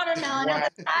a watermelon and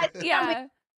the size of Yeah.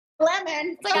 a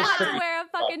lemon. It's like I had to wear a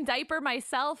fucking diaper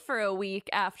myself for a week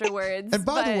afterwards. And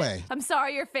by the but way- I'm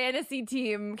sorry your fantasy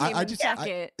team came I in just-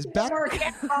 second. It's back,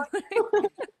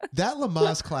 that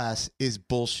Lamaze class is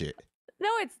bullshit. No,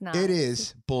 it's not. It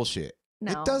is bullshit.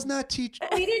 No. It does not teach.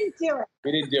 We didn't do it.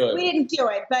 We didn't do it. We didn't do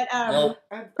it, but Nope.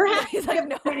 perhaps He's it like,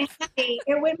 would have come in handy.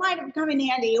 It might have come in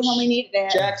handy when we needed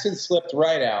it. Jackson slipped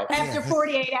right out. After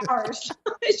 48 hours.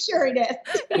 Sure it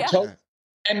is. Yeah. Took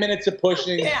 10 minutes of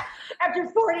pushing. Yeah. After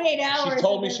 48 hours. She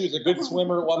told me she was a good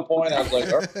swimmer at one point. I was like,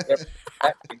 Because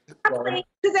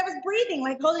I was breathing,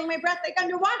 like holding my breath like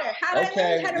underwater. How did I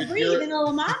Okay, learn how to you're- breathe in a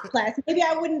Lamont class? Maybe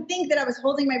I wouldn't think that I was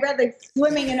holding my breath like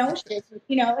swimming in oceans.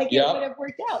 You know, like Yep. it would have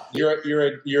worked out.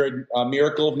 you're a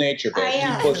miracle of nature, babe. I Keep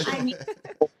am. pushing. I mean,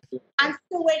 I'm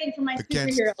still waiting for my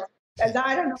Against- superhero because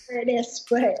I don't know where it is,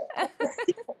 but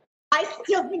I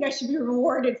still think I should be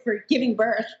rewarded for giving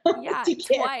birth. Yeah, to kids.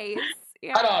 twice.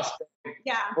 Yeah. Right off.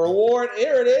 Yeah, Reward.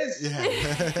 Here it is.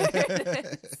 Yeah.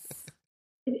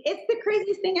 it's the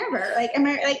craziest thing ever. Like, am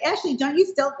I like Ashley? Don't you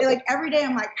still feel like every day?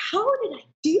 I'm like, how did I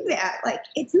do that? Like,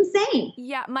 it's insane.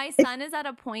 Yeah, my son is at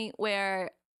a point where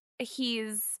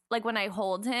he's like, when I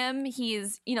hold him,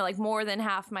 he's, you know, like more than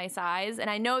half my size. And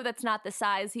I know that's not the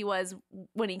size he was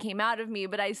when he came out of me,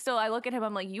 but I look at him,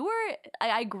 I'm like,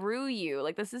 I grew you.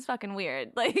 Like, this is fucking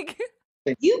weird. Like,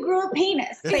 You grew a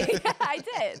penis. Like, yeah, I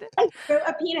did. I grew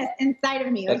a penis inside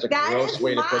of me. That's Like, a that gross is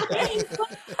way to my put that.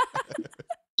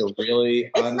 It's a really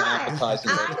It's not.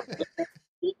 unappetizing. I grew a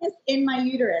penis in my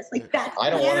uterus. Like, that's I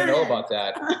don't want to know bananas. about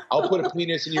that. I'll put a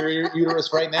penis in your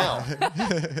uterus right now.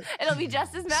 It'll be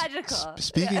just as magical.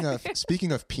 Speaking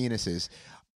of penises,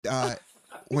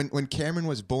 when Cameron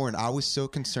was born, I was so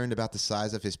concerned about the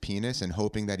size of his penis and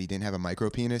hoping that he didn't have a micro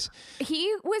penis.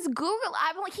 He was Google.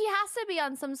 I'm like, he has to be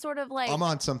on some sort of like. I'm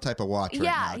on some type of watch right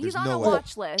yeah, now. he's There's on no a way.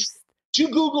 watch list. Did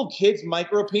you Google kids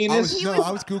micro penis?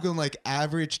 I was googling like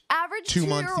average Average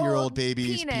 2-month-old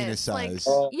baby's penis Like, size.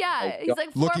 Oh, yeah, my he's God. like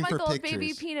Looking for 4-month-old baby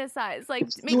pictures. penis size. Like,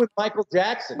 What's he doing with Michael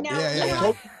Jackson? No, Yeah, you yeah.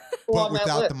 know, Go but on that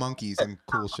without list. the monkeys and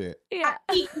cool shit. yeah.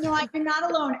 you know, like, you're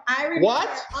not alone. I remember. What?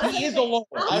 I'll He tell is you alone.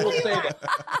 what. I will say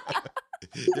that.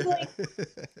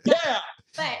 Yeah.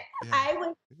 But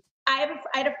I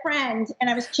had a friend, and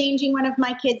I was changing one of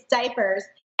my kids' diapers,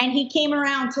 and he came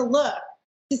around to look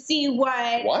to see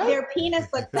what their penis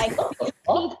looked like.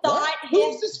 Oh, thought what?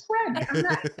 Who's this friend?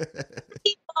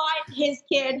 He thought his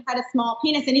kid had a small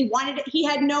penis, and he wanted it. He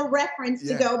had no reference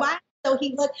to Yeah. go by. So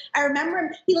he looked. I remember him.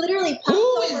 He literally popped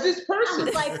Who over. is this person? I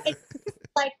was like, it's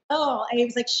like, oh, and he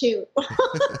was like, shoot.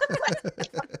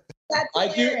 That's I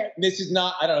do. hilarious. This is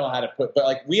not. I don't know how to put, but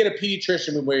like we had a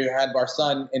pediatrician when we had our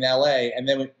son in LA, and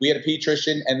then we had a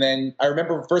pediatrician, and then I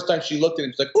remember the first time she looked at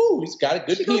him, she's like, "Ooh, he's got a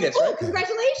good She goes, penis, oh, right?"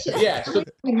 congratulations. Yeah. So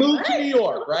we moved to New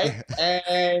York, right?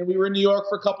 And we were in New York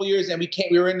for a couple of years, and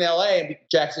we were in LA, and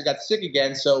Jackson got sick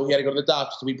again, so he had to go to the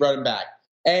doctor, so we brought him back.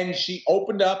 And she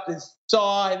opened up and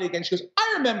saw it again. She goes,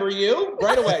 "I remember you,"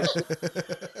 right away.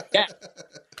 Yeah.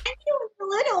 And you were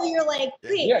little. You're like,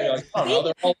 wait. Yeah. You're like, "Oh no,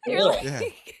 they're all You're little." like, Yeah.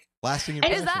 Lasting is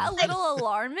impression. that a little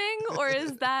alarming, or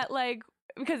is that like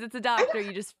because it's a doctor,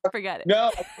 you just forget it?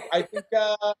 No, I think.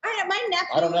 My nephews,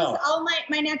 I don't know. all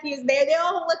my nephews, they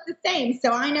all look the same.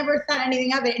 So I never thought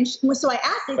anything of it. And so I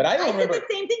asked her, But I don't said remember- the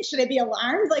same thing. Should I be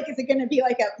alarmed? Like, is it going to be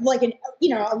like an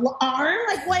arm?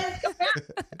 Like, what is going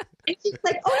on? And she's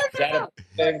like, oh, Is that no.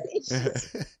 a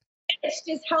thing? It's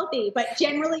just healthy. But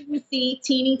generally, you see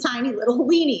teeny tiny little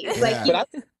weenies. Like, Yeah. you But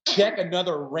I check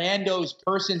another rando's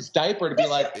person's diaper to be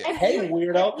like, "Hey,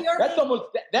 weirdo."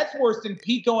 That's worse than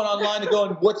Pete going online and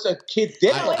going, "What's a kid's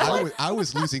dick?" I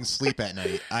was losing sleep at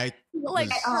night. I Like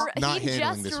was not he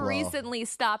handling this just well. recently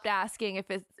stopped asking if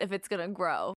it's gonna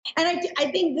grow. And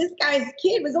I think this guy's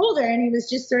kid was older, and he was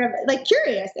just sort of like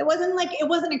curious. It wasn't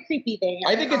a creepy thing.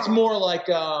 I think it's more like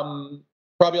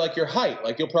probably like your height.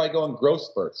 Like you'll probably go in growth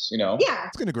spurts, you know. Yeah,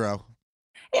 It's gonna grow.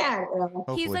 yeah. He's a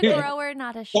Hopefully. Yeah. grower,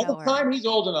 not a By the shower. time he's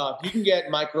old enough, you can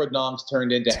get micro dongs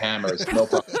turned into hammers. No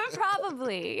problem.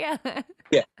 Probably, yeah.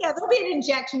 Yeah, there'll be an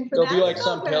injection for There'll that. be like It's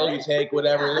some all pill good. you take,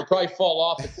 whatever. It'll probably fall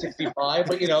off at 65,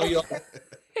 but you know, you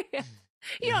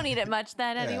You don't need it much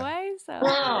then Yeah. anyway. So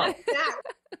Wow. Yeah.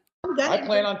 I'm done. I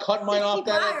plan on cutting mine off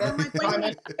that 65. I'm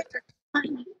like,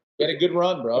 time. Get a good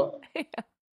run, bro.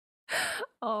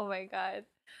 oh my god.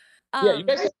 Yeah, you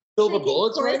guys have silver Drinking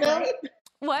bullets right Coors now? Light.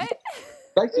 What?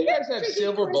 Like, do you guys have Drinking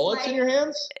silver Coors bullets in Light. your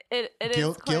hands? It is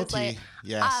Coors Guilty. Light.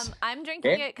 Yes. I'm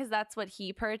drinking Yeah. it because that's what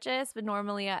he purchased, but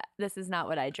normally this is not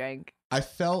what I drink. I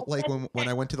felt like when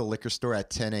I went to the liquor store at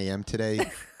 10 a.m. today,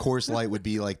 Coors Light would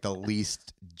be like the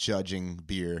least judging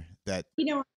beer that. You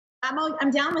know,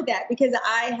 I'm down with that because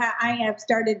I have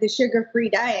started the sugar-free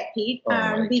diet, Pete. Oh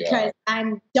my because I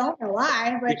don't know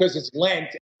why, but Because it's Lent.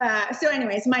 so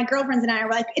anyways, my girlfriends and I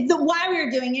were like, why we were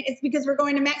doing it. It's because we're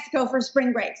going to Mexico for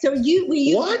spring break. So we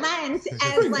use What? Lent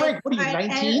as Spring like break? What are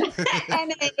you, 19?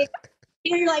 and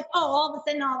you're like, oh, all of a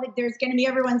sudden,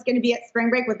 everyone's going to be at spring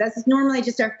break with us. It's normally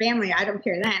just our family. I don't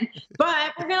care then.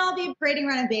 But we're going to all be parading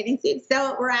around in bathing suits.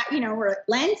 So we're at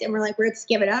Lent and we're like, let's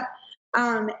give it up.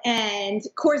 And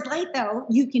Coors Light, though,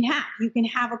 you can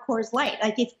have a Coors Light.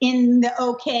 Like it's in the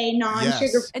okay, non-sugar.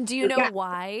 Yes. And do you know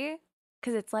why?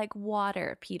 Because it's like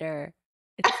water, Peter.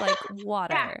 It's like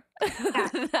water.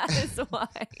 That is why.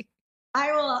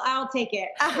 I'll take it.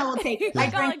 I will take it.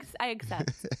 I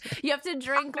accept. You have to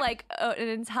drink like an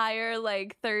entire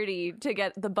like 30 to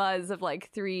get the buzz of like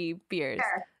 3 beers.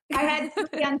 Sure. I had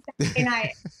 3 on Saturday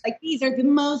night. Like these are the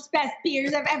most best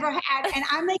beers I've ever had, and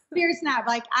I'm like beer snob.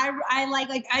 Like I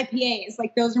like IPAs.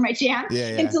 Like those are my jam.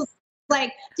 Yeah. Until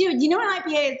like, dude, you know an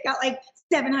IPA has got like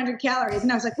 700 calories,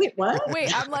 and I was like, wait, what?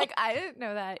 Wait, I'm like, I didn't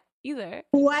know that either.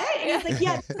 What? And he's like,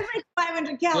 yeah, it's like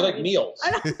 500 calories. They're like meals.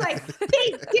 And I was like,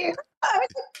 thanks, dude. I was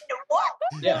like, what?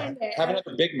 Yeah, have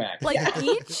another Big Mac. Like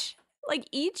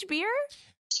each beer?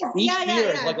 Each beer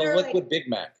is like a liquid Big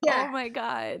Mac. Yeah. Oh my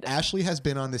God. Ashley has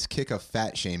been on this kick of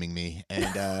fat shaming me,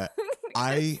 and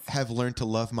I have learned to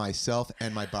love myself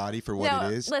and my body for what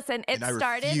it is. Listen, and I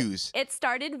refuse. it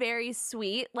started very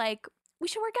sweet. Like, we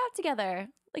should work out together.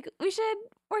 Like, we should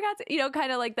work out,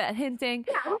 kind of like that hinting.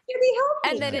 Yeah, it's really healthy.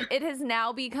 And then it has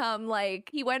now become like,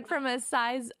 he went from a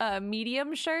size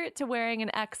medium shirt to wearing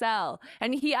an XL.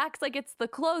 And he acts like it's the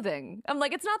clothing. I'm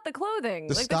like, it's not the clothing.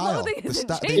 The like, style. the clothing isn't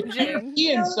The changing.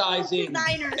 European sizing,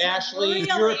 Designers, Ashley, really.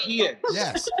 European.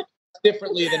 Yes,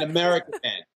 Differently than American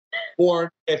men. Born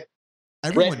with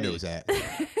everyone Red knows that.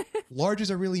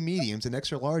 Larges are really mediums, and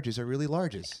extra larges are really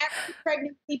larges. Every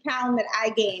pregnancy pound that I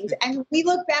gained, and we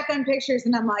look back on pictures,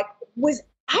 and I'm like, was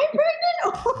I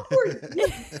pregnant or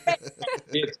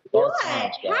it's dark what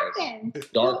times, guys. happened?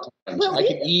 Dark times. Well, I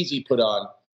can easy put on.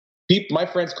 My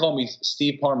friends call me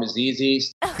Steve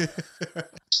Parmezizi.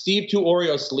 Steve 2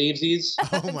 Oreo Sleevesies.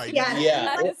 Oh my Yeah. god! Yeah,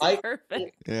 That is I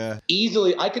perfect. Yeah,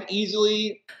 I could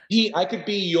easily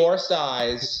be your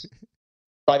size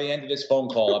by the end of this phone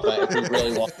call if we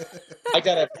really want. I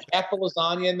got a half a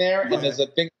lasagna in there, and there's a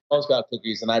thing of Girl Scout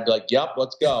cookies, and I'd be like, "Yep,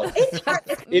 let's go."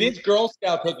 It is Girl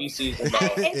Scout cookie season,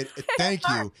 though. Thank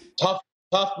you. Tough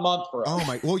month for us. Oh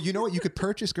my! Well, you know what? You could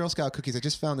purchase Girl Scout cookies. I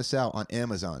just found this out on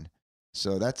Amazon.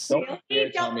 So that's Don't dare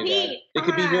tell me that. It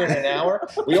could be here in an hour.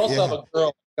 We also have a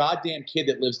girl, goddamn kid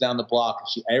that lives down the block.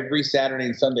 Every Saturday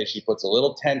and Sunday she puts a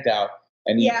little tent out,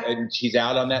 and she's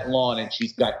out on that lawn, and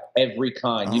she's got every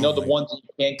kind. You know the ones that you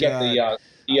can't get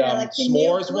like the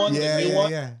s'mores new ones. yeah, the new yeah,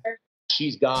 one. yeah.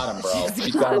 She's got them, bro.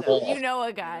 She's got them all. You know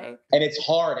a guy. And it's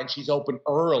hard, and she's open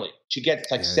early. She gets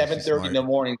like 7:30 in the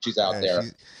morning. She's out there.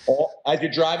 As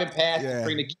you're driving past, you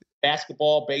bring the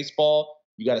basketball, baseball.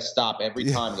 You got to stop every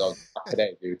time. Go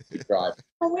today, dude. Keep driving.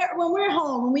 When we're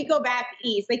home, when we go back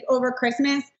east, like over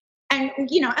Christmas, and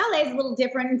LA is a little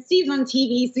different. And Steve's on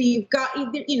TV, so you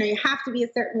have to be a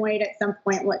certain weight at some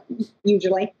point.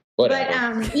 Usually.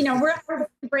 Whatever. But we're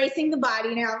embracing the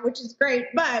body now, which is great.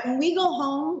 But when we go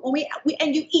home, when we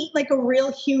and you eat like a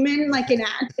real human, like an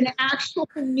actual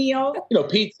meal.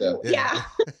 Pizza. Yeah.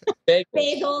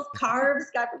 Bagels, carbs,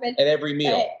 God forbid. At every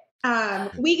meal. When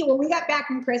we got back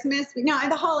from Christmas, and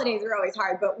the holidays are always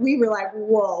hard, but we were like,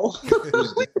 whoa.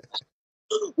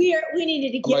 We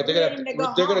needed to get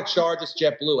They're going to charge us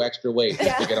JetBlue extra weight.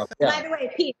 Yeah. To get on. By the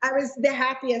way, Pete, I was the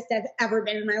happiest I've ever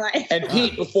been in my life. And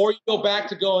Pete, before you go back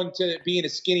to going to being a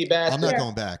skinny bastard, I'm not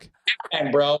going back.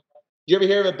 bang, bro. You ever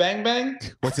hear of a bang bang?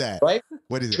 What's that? Right?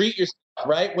 What is it? Treat yourself,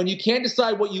 right? When you can't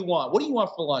decide what you want. What do you want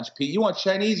for lunch, Pete? You want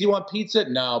Chinese? You want pizza?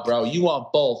 No, bro. You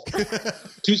want both.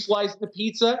 2 slices of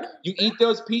pizza. You eat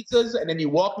those pizzas, and then you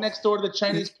walk next door to the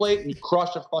Chinese plate, and you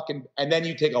crush and then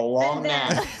you take a long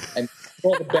nap and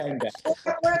pull the bang bang.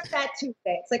 We're a Fat Tuesday.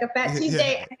 It's like a Fat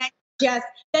Tuesday. And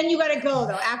then you got to go,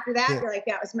 though. After that, you're like,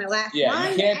 that was my last one. Yeah,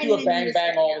 you can't do a bang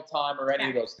bang all the time or any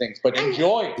of those things, but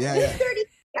enjoy it. Yeah, You're yeah. 30.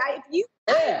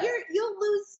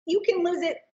 You can lose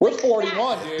it. We're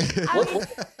 41, dude.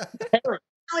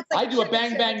 I do a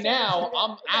bang bang now.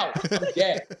 I'm out. I'm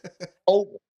dead.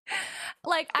 Over.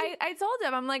 Like I told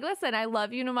him, I'm like, listen, I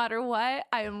love you no matter what.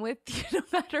 I am with you no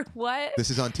matter what. This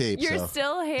is on tape. You're so.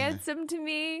 still handsome to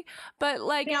me, but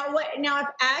like Now if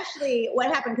Ashley, what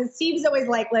happened? Because Steve's always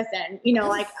like, listen,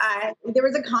 there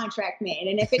was a contract made,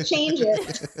 and if it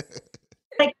changes,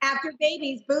 like after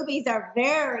babies, boobies are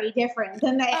very different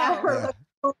than they ever looked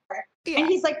before. And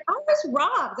he's like, I was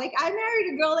robbed. Like, I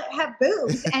married a girl that had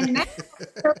boobs, and now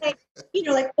they're like, you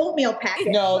know, like oatmeal packets.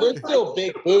 No, they're still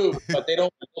big boobs, but they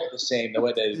don't look the same the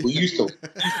way they used to.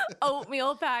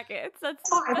 Oatmeal packets. That's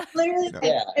Oh, it's literally like,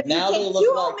 Yeah, if now you they take look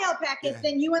two like- oatmeal packets,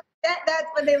 then you want that's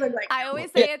what they look like. I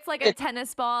always say it's like a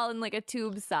tennis ball and like a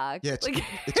tube sock. Yeah, it's, Like,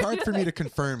 it's hard for me to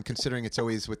confirm considering it's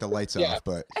always with the lights Yeah. off,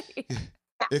 but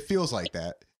it feels like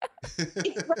that.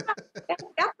 It's rough. That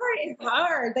part is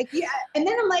hard. Like, yeah. And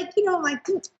then I'm like, you know, I'm like,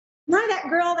 not that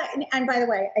girl that, and by the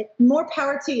way, more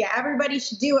power to you. Everybody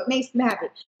should do what makes them happy.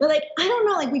 But like, I don't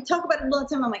know, like we talk about it all the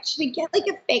time. I'm like, should we get like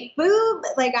a fake boob?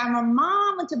 Like, I'm a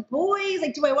mom with two boys.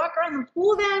 Like, do I walk around the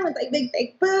pool then with like big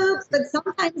fake boobs? But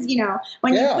sometimes, you know,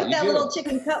 when Yeah, you put you that do. little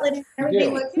chicken cutlet in, everything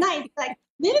do. looks nice. Like,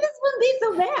 maybe this wouldn't be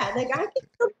so bad. Like, I could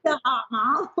still be a hot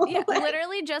mom. yeah, Like,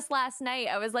 literally just last night,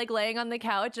 I was like laying on the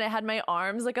couch and I had my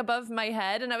arms like above my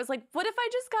head, and I was like, "What if I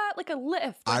just got like a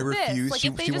lift? I Like this? refuse. Like She-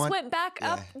 if they she just want- went back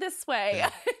up Yeah. this way." Yeah.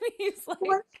 And he's like,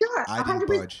 well, sure, I didn't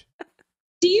 100%. budge.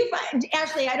 Do you find,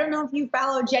 Ashley, I don't know if you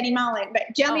follow Jenny Mullen, but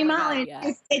Jenny Oh my God, Mullen, yeah.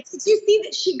 did you see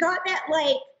that she got that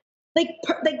like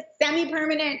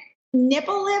semi-permanent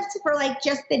nipple lift for like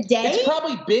just the day? It's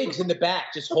probably Biggs in the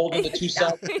back, just holding the two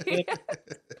sides.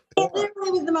 It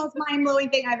literally was the most mind-blowing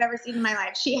thing I've ever seen in my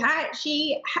life.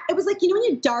 It was like, you know, when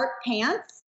you dart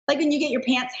pants, like when you get your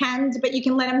pants hemmed, but you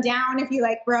can let them down if you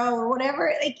like grow or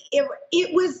whatever. Like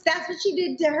that's what she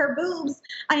did to her boobs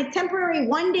on a temporary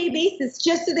 1-day basis,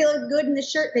 just so they look good in the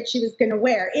shirt that she was going to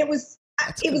wear.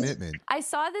 That's It was commitment. I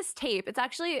saw this tape. It's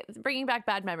actually bringing back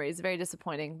bad memories. Very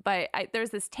disappointing. But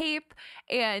there's this tape,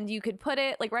 and you could put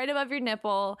it like right above your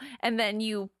nipple, and then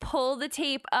you pull the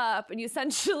tape up, and you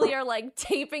essentially are like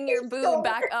taping your boob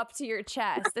back up to your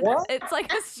chest. It's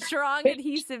like a strong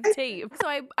adhesive tape.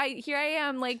 So here I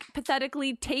am, like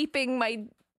pathetically taping my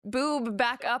boob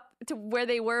back up to where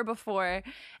they were before,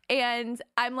 and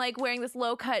I'm like wearing this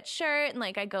low cut shirt, and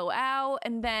like I go out,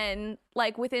 and then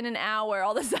like within an hour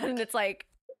all of a sudden it's like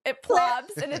it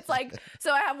plops, and it's like,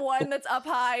 so I have one that's up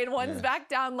high and one's back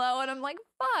down low, and I'm like,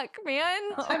 fuck, man.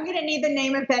 I'm going to need the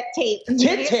name of that tape.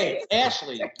 Tit tape,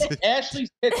 Ashley. Ashley's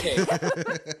tit tape.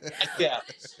 Yeah.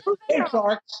 Hey,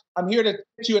 Sharks, I'm here to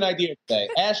pitch you an idea today.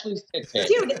 Ashley's tit tape.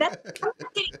 Dude,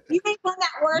 you make one that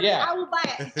works, Yeah. I will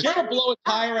buy it. Did you ever blow a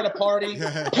tire at a party?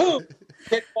 Boom!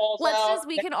 Tit falls out.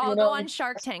 We can Next all thing go you know, on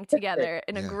Shark Tank together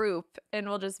in a Yeah. group, and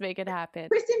we'll just make it happen.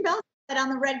 Kristen Bell said on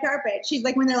the red carpet, she's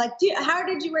like, when they're like, how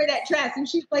did you wear that dress? And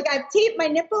she's like, I've taped my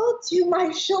nipple to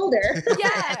my shoulder.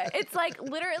 Yeah, it's like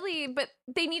literally, but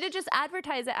they need to just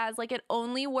advertise it as like it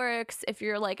only works if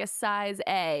you're like a size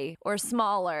A or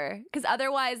smaller, because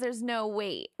otherwise there's no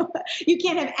weight. You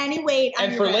can't have any weight on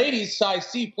And your for breast. ladies, size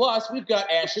C+, we've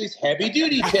got Ashley's heavy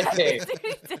duty tit tape.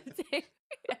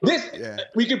 This Yeah.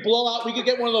 we could blow out. We could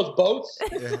get one of those boats,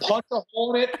 Yeah. punch a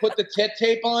hole in it, put the tit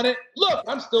tape on it. Look,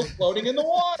 I'm still floating in the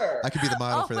water. I could be the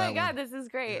model Oh for my that god, one. this is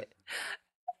great.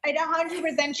 I'd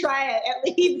 100% try it, at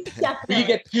least. We Definitely. could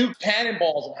get 2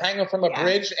 cannonballs and hang them from a Yeah.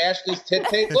 bridge. Ashley's tit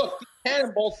tape. Look, these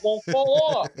cannonballs won't fall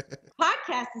off.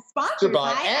 Podcast is To sponsored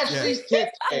buy by Ashley's tit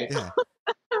tape. Yeah.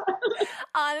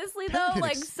 Honestly, though, Target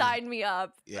like ex- sign me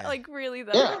up. Yeah. Like really,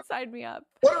 though, Yeah. sign me up.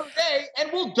 Order today, and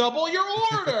we'll double your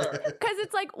order. Because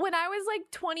it's like when I was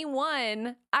like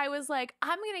 21, I was like,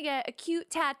 I'm going to get a cute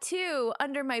tattoo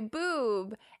under my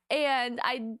boob. And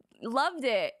I loved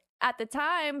it at the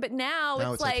time. But now,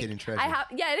 Now it's it's like like, hidden treasure.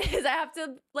 it is. I have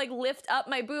to like lift up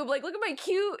my boob. Like, look at my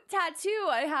cute tattoo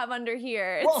I have under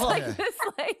here. It's Whoa. like Yeah. this,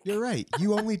 like. You're right.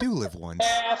 You only do live once.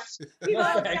 Ass. We've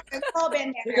all Take all been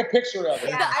a there. picture of it.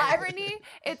 Yeah. The irony,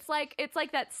 it's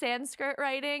like that Sanskrit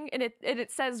writing, and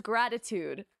it says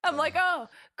gratitude. I'm like, oh,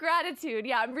 gratitude.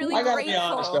 Yeah, I'm really I gotta grateful. be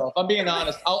honest though. If I'm being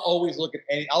honest, I'll always look at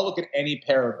any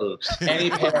pair of boobs, any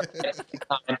pair,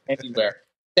 anytime, anywhere.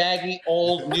 Saggy,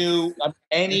 old, new,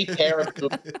 any pair of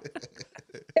boobs.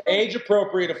 Age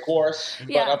appropriate, of course.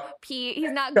 Yeah, But Pete,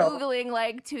 he's not No. Googling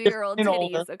like 2-year-old Getting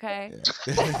older. titties, okay?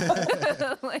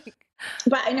 Like,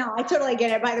 But I know, I totally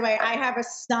get it. By the way, I have a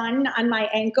sun on my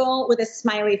ankle with a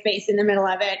smiley face in the middle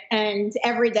of it. And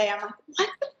every day I'm like, what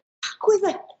the fuck was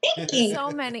I thinking? so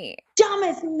many.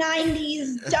 Dumbest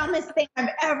 90s, dumbest thing I've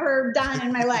ever done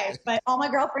in my life. But all my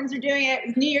girlfriends are doing it. It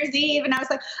was New Year's Eve. And I was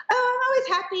like, oh, I'm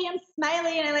always happy. I'm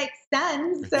smiley and I like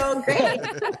sun. So great.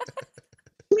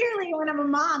 Clearly, when I'm a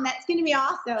mom, that's going to be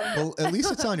awesome. Well, at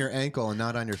least it's on your ankle and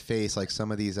not on your face, like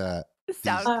some of these.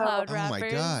 SoundCloud Oh my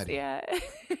rappers. God. Yeah.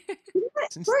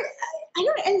 Since, I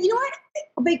don't, and you know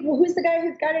what? Like, who's the guy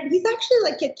who's got it? He's actually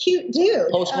like a cute dude.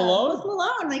 Post Malone? Post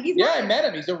Malone. Like, he's yeah, not, I met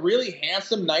him. He's a really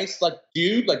handsome, nice, like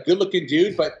dude, like good looking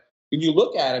dude. But when you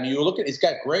look at him, he's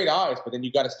got great eyes. But then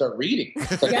you got to start reading.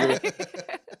 It's like,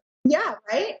 Yeah. Yeah,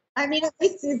 right? I mean, at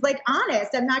least he's like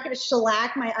honest. I'm not going to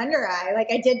shellac my under eye like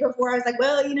I did before. I was like,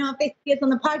 well, if they see us on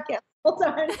the podcast, hold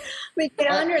on. We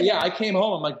get under Yeah, there. I came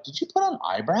home. I'm like, did you put on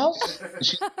eyebrows?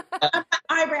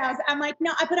 Eyebrows. I'm like,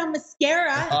 no, I put on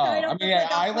mascara. Oh, so I don't mean, look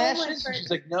like a eyelashes? homeless And she's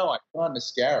person. like, no, I put on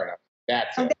mascara. And I'm like,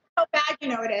 that's it. How bad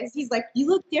it is. He's like, you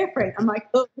look different. I'm like,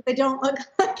 oh, I don't look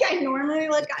like I normally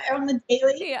look on the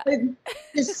daily. Yeah.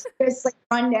 Just like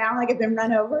run down, like I've been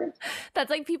run over. That's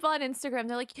like people on Instagram.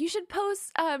 They're like, you should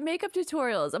post makeup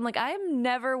tutorials. I'm like, I am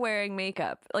never wearing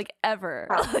makeup, like ever.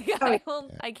 Oh. Like,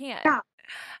 I can't. Yeah.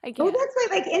 I Oh, can't. that's why,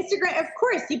 like Instagram. Of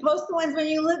course, you post the ones when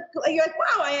you look. You're like,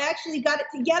 wow, I actually got it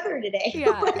together today.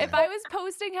 Yeah, if I was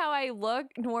posting how I look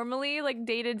normally, like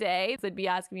day to day, they'd be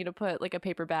asking me to put like a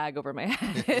paper bag over my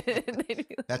head. They'd be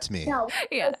like, That's me. No,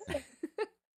 yeah,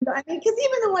 I mean, because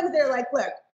even the ones that are like,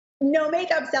 look, no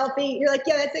makeup selfie. You're like,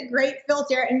 yeah, that's a great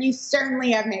filter, and you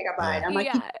certainly have makeup on. I'm like,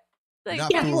 yeah, like,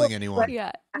 Not Yeah. fooling anyone.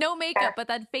 yeah, no makeup, but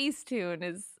that face tune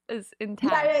is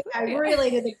intact. yeah, I really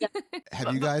do think that.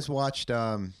 Have you guys watched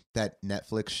that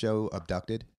Netflix show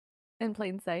Abducted In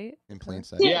plain sight. in plain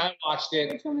sight? Yeah, I watched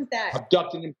it. Which one was that?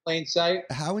 Abducted in Plain Sight.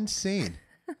 How insane.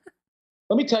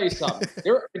 Let me tell you something.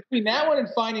 Between that one and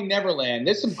Finding Neverland,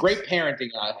 there's some great parenting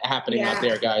happening out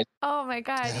there, guys. Oh my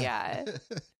god, yeah.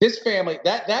 This family,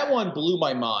 that one blew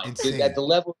my mind Insane. at the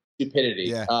level of stupidity.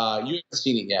 Yeah. You haven't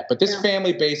seen it yet, but this Yeah.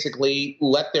 family basically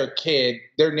let their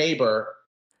neighbor,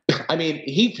 I mean,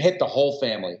 he hit the whole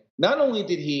family. Not only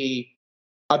did he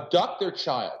abduct their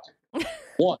child,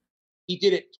 one, he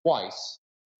did it twice.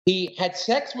 He had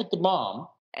sex with the mom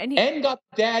And he, and got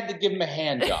the dad to give him a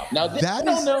hand job. Now, this That I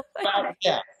don't is- know about,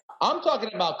 I'm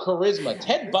talking about charisma.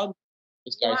 Ted Bundy,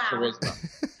 this guy's Wow.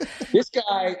 charisma. This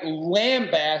guy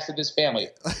lambasted his family.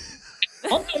 I'm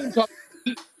not even talking.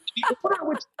 The order in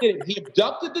which he did it, he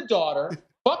abducted the daughter,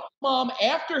 fucked the mom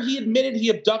after he admitted he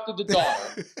abducted the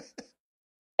daughter,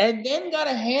 and then got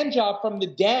a hand job from the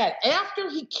dad after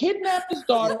he kidnapped his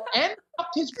daughter and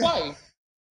fucked his wife.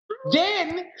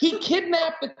 Then he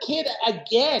kidnapped the kid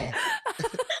again.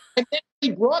 And then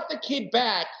he brought the kid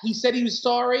back. He said he was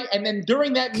sorry. And then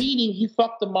during that meeting, he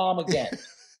fucked the mom again.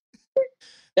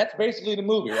 That's basically the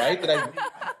movie, right?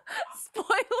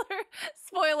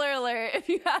 spoiler alert if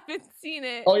you haven't seen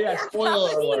it. Oh, yeah,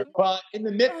 spoiler alert. But in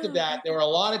the midst of that, there were a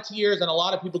lot of tears and a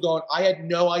lot of people going, I had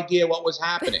no idea what was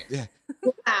happening.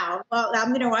 Wow. Well, I'm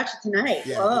going to watch it tonight.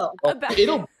 Yeah. Whoa. Oh,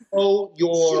 it'll blow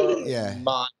your Yeah.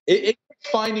 mind. It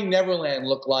Finding Neverland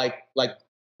looked like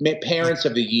Parents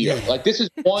of the Year. Yeah. Like, this is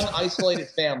one isolated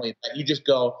family that you just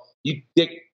go,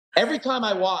 every time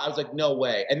I watch, I was like, no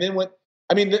way. And then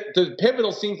the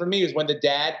pivotal scene for me was when the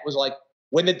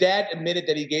dad admitted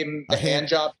that he gave him the hand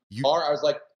job. I was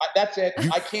like, that's it.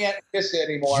 I can't miss it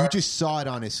anymore. You just saw it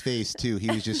on his face too. He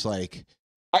was just like,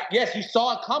 Yes, you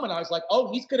saw it coming. I was like, oh,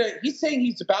 he's saying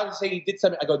he's about to say he did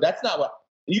something. I go, that's not what.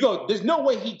 You go, there's no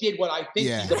way he did what I think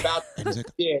Yeah. he's about to And he's like-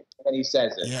 do. And he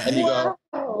says it. Yeah. And you go,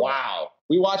 Wow. wow.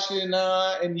 We watched it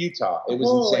in Utah. It was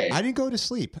Holy. insane. I didn't go to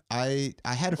sleep. I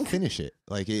had to finish it.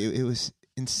 Like it was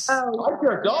insane. Oh, I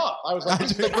turned off. I was like,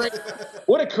 this is the great.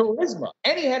 What a charisma.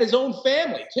 And he had his own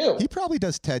family, too. He probably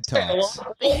does TED He had a Talks. lot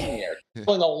of balls in there.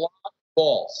 Pulling a lot of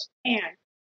balls. man.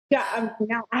 Yeah,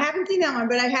 no, I haven't seen that one,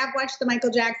 but I have watched the Michael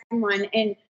Jackson one,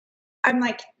 and I'm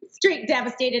like straight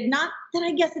devastated. Not that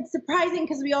I guess it's surprising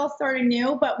because we all sort of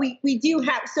knew, but we do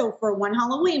have. So for one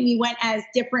Halloween, we went as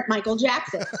different Michael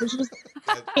Jacksons, which was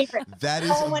my favorite. That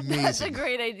is Oh my God, That's a amazing.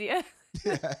 great idea.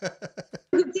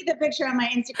 You can see the picture on my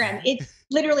Instagram. It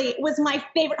was my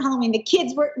favorite Halloween. The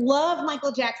kids love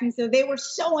Michael Jackson, so they were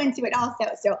so into it also.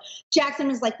 So Jackson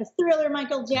was like the Thriller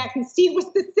Michael Jackson. Steve was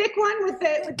the sick one with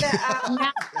the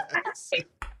mask.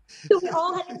 So we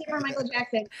all had a different Michael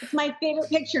Jackson. It's my favorite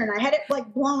picture, and I had it like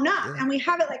blown up, and we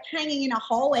have it like hanging in a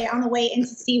hallway on the way into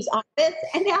Steve's office.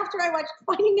 And after I watched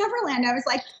Finding Neverland, I was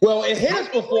like, Well, it hit us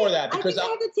before that I because think I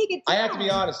have to take it I down. have to be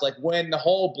honest. Like when the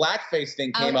whole blackface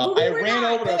thing came Oh, up, we I were ran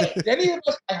not. over to him. Any of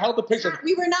us? I held the picture.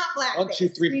 We were not black. 1, 2,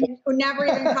 3, 4. It never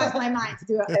even crossed my mind to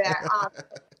do that.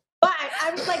 But I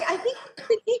was like, I think I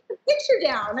should take the picture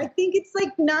down. I think it's like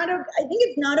not. I think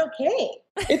it's not okay.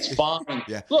 It's fine.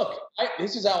 Yeah. Look,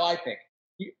 this is how I think.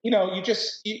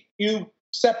 You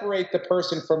separate the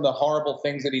person from the horrible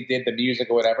things that he did, the music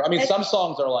or whatever. I mean, some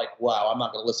songs are like, wow, I'm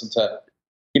not going to listen to,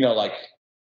 like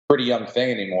Pretty Young Thing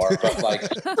anymore. But like,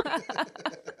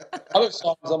 Other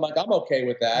songs, I'm like, I'm okay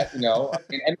with that, you know.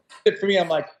 And for me, I'm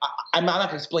like, I'm not going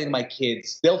to explain to my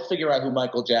kids. They'll figure out who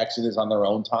Michael Jackson is on their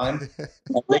own time.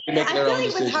 They can make I their feel own like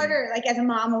decision. it's harder, like as a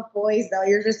mom of boys, though.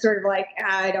 You're just sort of like,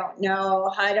 I don't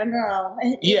know.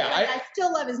 Yeah, Like, I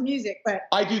still love his music, but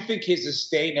I do think his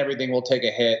estate and everything will take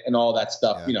a hit and all that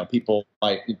stuff. Yeah. You know, people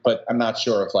might, but I'm not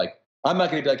sure if like, I'm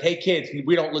not going to be like, hey kids,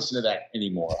 we don't listen to that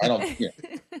anymore. I don't, you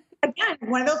know. again,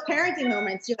 one of those parenting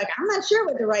moments. You're like, I'm not sure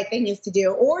what the right thing is to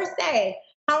do or say.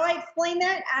 How I explain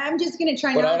that, I'm just going to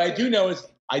try But not what to. I do know is,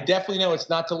 I definitely know it's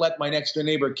not to let my next door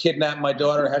neighbor kidnap my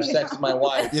daughter, have sex with my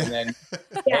wife, Yeah. and then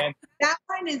Yeah. and That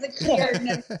one is a clear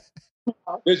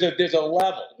no. there's a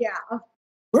level. Yeah.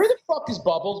 Where the fuck is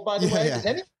Bubbles, by the way? Yeah, Does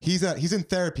any- he's in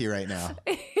therapy right now.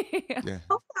 Yeah.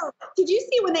 Also, did you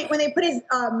see when they put his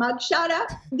mugshot up?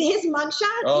 His mugshot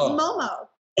Oh. is Momo.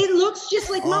 It looks just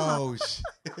like Momo. Oh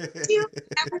shit. See what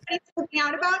everybody's looking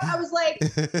out about? I was like,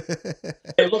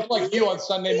 It looked like you on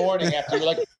Sunday morning after you were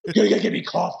like, you gotta give me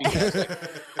coffee.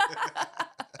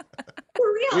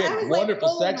 for real. We I had was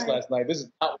wonderful like, oh sex my- last night. This is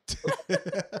not.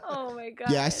 Oh my god.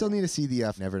 Yeah, I still need to see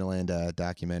the Neverland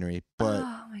documentary, but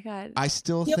Oh my god. I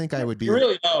still think I would be. You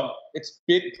really don't. It's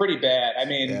pretty bad. I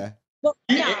mean, Yeah. Well,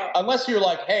 you- no. unless you're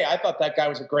like, hey, I thought that guy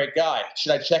was a great guy.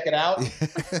 Should I check it out?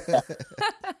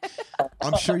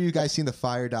 I'm sure you guys seen the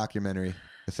Fire documentary,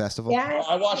 the festival. Yes,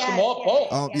 I watched them yes, all, yes, both.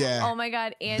 Oh yes. yeah. Oh my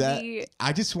god, Andy,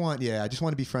 I just want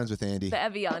to be friends with Andy. the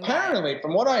Evian guy. Apparently,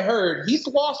 from what I heard, he's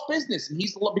lost business, and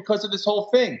because of this whole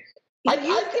thing. He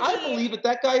used to I be- believe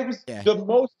that guy was Yeah. the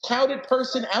most touted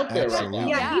person out there right Absolutely. now.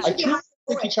 Yeah, Yeah. he I should be truly high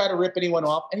think he boy. tried to rip anyone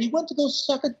off, and he went to go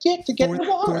suck a dick to get in the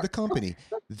water. For the company.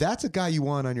 That's a guy you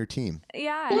want on your team.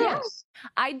 Yeah. Yes.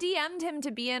 I DM'd him to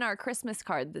be in our Christmas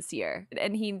card this year,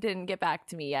 and he didn't get back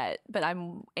to me yet, but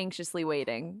I'm anxiously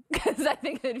waiting because I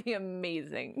think it'd be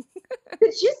amazing.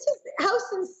 It's just how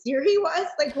sincere he was.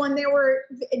 Like when he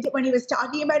was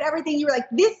talking about everything, you were like,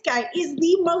 this guy is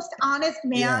the most honest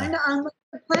man on the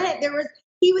planet.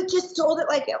 He was just told it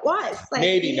like it was. Like,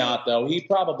 Maybe not, though. He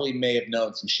probably may have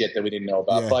known some shit that we didn't know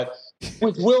about, Yeah. but he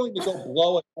was willing to go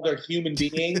blow another human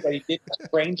being that he did a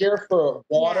stranger for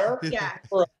water. Yeah.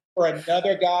 For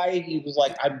another guy, he was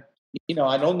like, I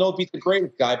don't know if he's the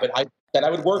greatest guy, but I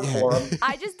would work for him.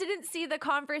 I just didn't see the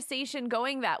conversation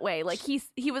going that way. Like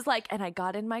he was like, and I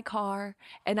got in my car,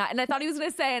 and I thought he was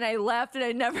gonna say, and I left, and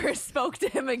I never spoke to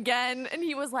him again. And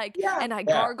he was like, Yeah. and I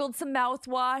gargled some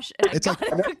mouthwash, and It's I like,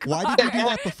 got in the car. why did you do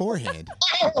that beforehand?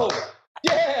 Oh,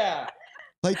 yeah.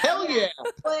 Like, Hell yeah.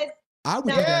 But I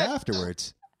would do that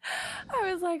afterwards.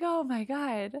 I was like, oh my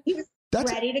god. he was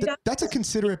ready to go. That's a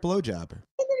considerate blowjob.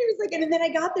 And then he was like, and then I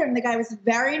got there, and the guy was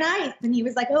very nice, and he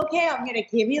was like, "Okay, I'm gonna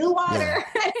give you the water."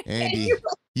 Andy,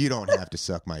 you don't have to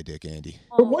suck my dick, Andy.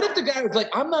 But what if the guy was like,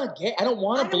 I'm not gay. I don't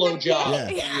want a I don't want blowjob.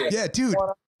 gay. Yeah. Yeah, dude.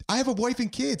 I have a wife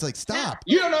and kids. Like, stop.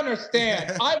 You don't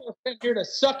understand. I will sit here to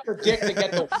suck your dick to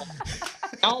get the.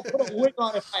 I'll put a wig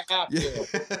on if I have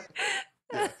to.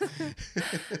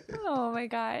 Oh my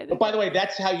god. But by the way,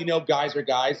 that's how you know guys are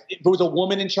guys. If there was a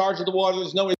woman in charge of the water,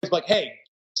 there's no way it's like, hey,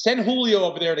 send Julio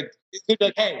over there to they'd be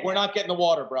like, hey, we're not getting the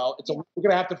water, bro. We're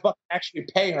gonna have to fucking actually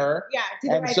pay her. Yeah, do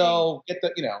the And right so get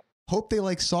the Hope they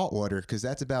like salt water because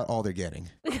that's about all they're getting.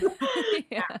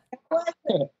 Yeah.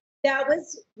 thing. That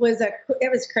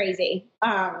was crazy.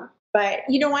 But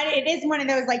you know what? It is one of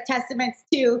those like testaments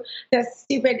to the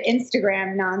stupid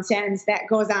Instagram nonsense that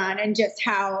goes on, and just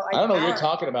how like, I don't know what you're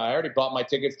talking about. I already bought my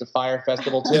tickets to Fire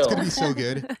Festival too. It's going to be so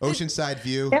good. Oceanside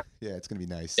view. Yep. Yeah, it's going to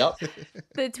be nice. Yep.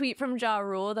 The tweet from Ja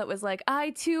Rule that was like,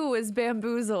 I too was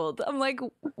bamboozled. I'm like,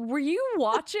 were you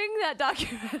watching that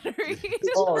documentary?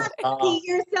 Oh, See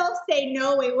yourself say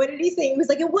no. Wait, what did he say? It was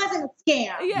like it wasn't a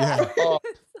scam. Yeah. oh,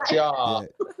 job.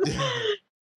 Yeah.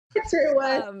 That's where it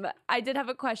was. I did have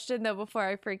a question though before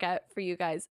I forget for you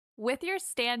guys. With your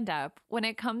stand-up, when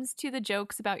it comes to the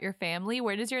jokes about your family,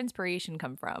 where does your inspiration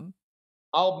come from?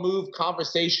 I'll move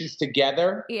conversations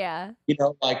together. Yeah.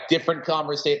 Like different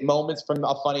moments from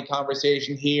a funny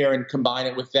conversation here and combine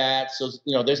it with that. So,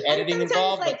 there's editing and sometimes,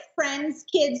 involved. like friends,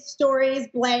 kids' stories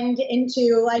blend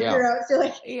into like Yeah. your own. So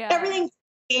like Yeah. everything's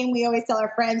the same. We always tell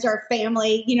our friends, our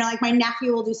family. Like my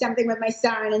nephew will do something with my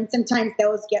son, and sometimes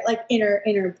those get like inter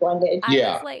blended. I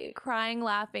Yeah. was like crying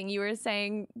laughing. You were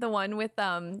saying the one with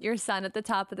your son at the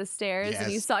top of the stairs and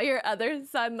you Yes. saw your other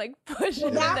son like push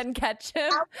him Well, and then catch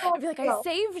him. I'd be like, I Well,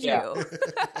 saved Yeah. you.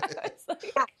 It's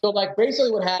like- So, like,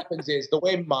 basically what happens is the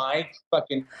way my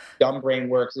fucking dumb brain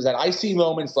works is that I see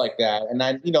moments like that. And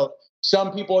then,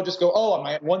 some people just go, oh,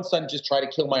 my one son just tried to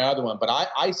kill my other one. But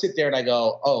I sit there and I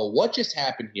go, oh, what just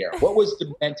happened here? What was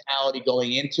the mentality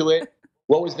going into it?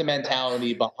 What was the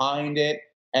mentality behind it?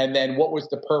 And then what was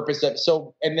the purpose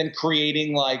of and then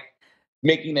creating like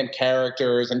making them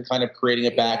characters and kind of creating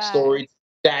a backstory.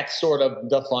 That's sort of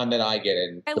the fun that I get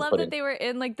in. I love that they were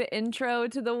in like the intro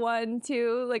to the one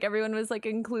too. Like everyone was like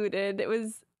included. It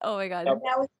was, oh my God.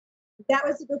 That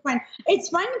was super fun. It's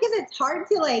fun because it's hard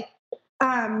to like,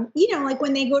 like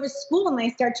when they go to school and they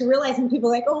start to realize, and people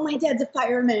are like, oh, my dad's a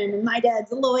fireman and my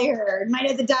dad's a lawyer and my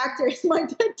dad's a doctor. My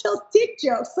dad tells dick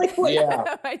jokes. Like, what?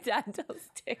 Yeah. My dad tells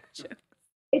dick jokes.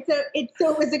 So it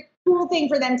was a cool thing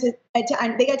for them to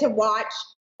they got to watch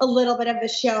a little bit of the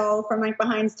show from like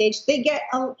behind stage. They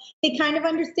kind of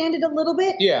understand it a little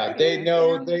bit. Yeah, they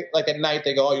know. They like at night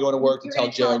they go, "Oh, you want to work and tell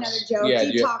jokes? Another joke. Yeah, do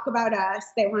you talk about us?"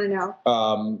 They want to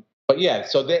know. But yeah,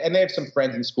 so they have some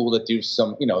friends in school that do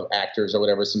some, actors or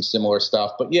whatever, some similar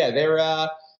stuff. But yeah, they're,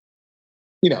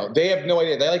 they have no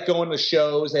idea. They like going to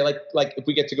shows. They like if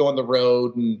we get to go on the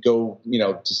road and go,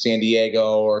 to San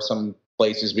Diego or some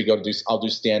places we go to I'll do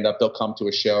stand up. They'll come to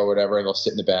a show or whatever, and they'll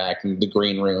sit in the back and the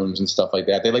green rooms and stuff like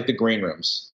that. They like the green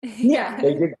rooms. Yeah,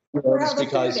 they did just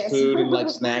because food and like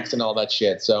snacks and all that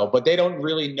shit. So, but they don't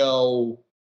really know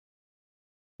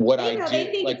what I do. They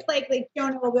think it's like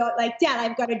Jonah will be like, Dad,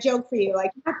 I've got a joke for you.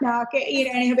 Like, knock, knock. And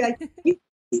he'll be like, you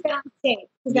sit on stage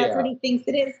because that's what he thinks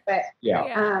it is. But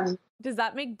does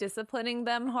that make disciplining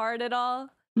them hard at all?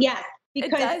 Yes,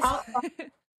 because I'll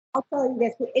tell you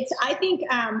this. I think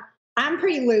I'm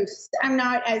pretty loose. I'm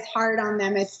not as hard on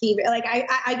them as Steve. Like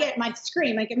I get my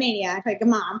scream like a maniac, like a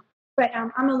mom. But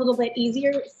I'm a little bit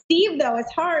easier. Steve though is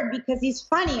hard because he's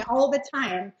funny all the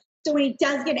time. So when he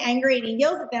does get angry and he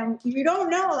yells at them, you don't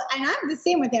know. And I'm the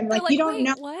same with him. Like you don't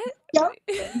know what. Yeah.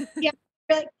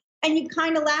 And you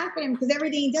kind of laugh at him because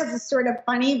everything he does is sort of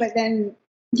funny. But then,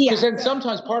 yeah. Because then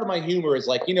sometimes part of my humor is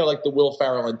like like the Will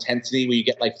Ferrell intensity where you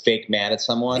get like fake mad at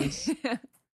someone. So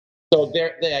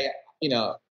there's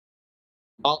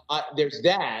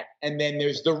that, and then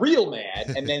there's the real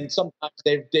mad, and then sometimes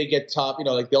they get tough.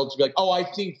 Like they'll just be like, "Oh,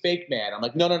 I've seen fake mad." I'm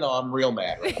like, "No, I'm real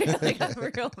mad." Right? Like I'm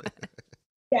real mad.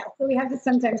 Yeah, so we have to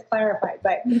sometimes clarify.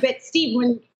 But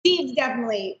Steve's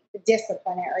definitely the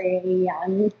disciplinary.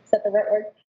 Is that the right word?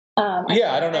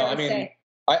 I don't know. I mean,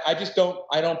 I just don't.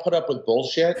 I don't put up with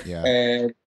bullshit,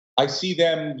 and I see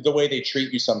them the way they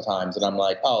treat you sometimes, and I'm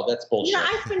like, oh, that's bullshit.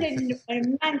 I spend an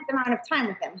immense amount of time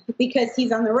with him because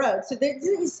he's on the road. So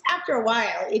after a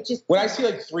while, it just when I see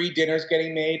like 3 dinners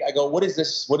getting made, I go, what is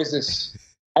this? What is this?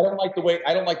 I don't like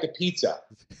the pizza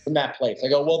from that place. I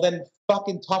go, well, then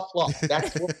fucking tough luck.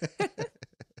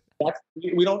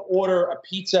 We don't order a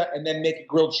pizza and then make a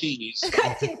grilled cheese.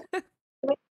 If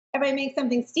I make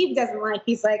something Steve doesn't like,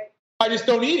 he's like, I just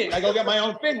don't eat it. I go get my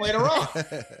own thing later on.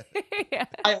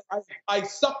 I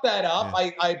suck that up.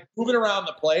 I move it around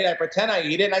the plate. I pretend I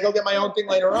eat it, and I go get my own thing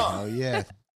later on. Oh yeah.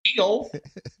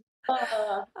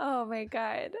 Oh my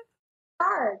God.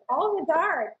 Hard. All of it's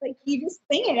hard. Like you just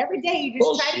think it every day. You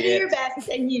just try to do your best,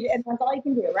 and that's all you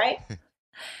can do, right?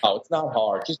 Oh, it's not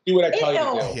hard. Just do what I tell you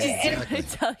to do. I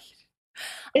tell you.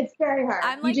 It's very hard.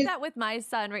 I'm like that with my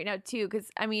son right now too,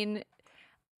 because I mean,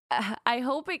 I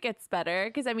hope it gets better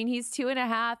because I mean he's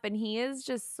 2.5 and he is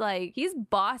just like he's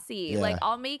bossy. Yeah. Like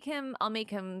I'll make him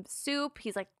soup.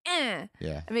 He's like, eh.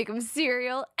 Yeah. I make him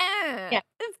cereal, eh. Yeah.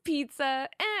 Pizza,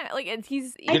 eh. Like and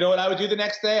he's. You know what I would do the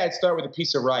next day? I'd start with a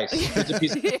piece of rice.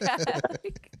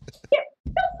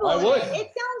 I would. It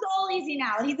sounds all easy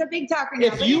now. He's a big talker now.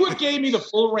 If you would gave me the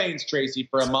full reins, Tracy,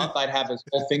 for a month, I'd have this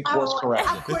whole thing course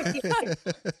corrected. Of course you would.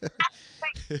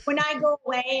 When I go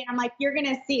away and I'm like, you're going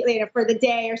to see later for the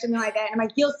day or something like that. And I'm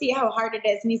like, you'll see how hard it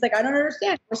is. And he's like, I don't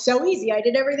understand. It was so easy. I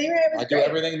did everything right. I do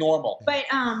everything normal. But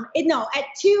at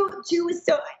 2 is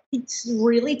it's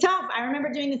really tough. I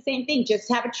remember doing the same thing. Just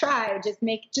have a try.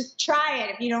 Just try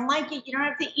it. If you don't like it, you don't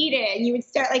have to eat it. And you would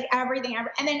start like everything.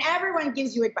 And then everyone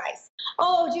gives you advice.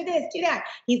 Oh, do this, do that.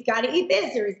 He's got to eat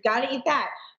this or he's got to eat that.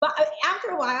 But after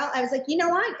a while, I was like, you know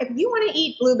what? If you want to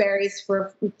eat blueberries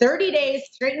for 30 days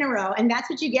straight in a row, and that's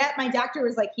what you get, my doctor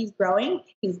was like, he's growing,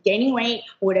 he's gaining weight,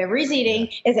 whatever he's eating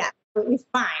is absolutely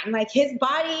fine. Like his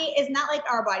body is not like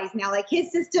our bodies now. Like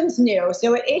his system's new.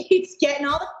 So it's getting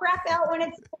all the crap out when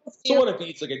it's supposed to. Sort of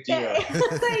eats like a deer.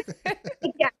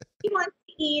 He wants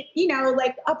to eat,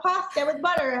 like a pasta with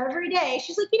butter every day.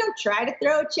 She's like, try to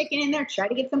throw chicken in there, try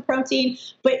to get some protein,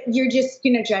 but you're just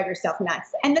going to drive yourself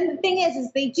nuts. And then the thing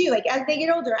is they do, like, as they get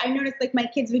older, I noticed like my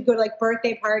kids would go to like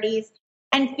birthday parties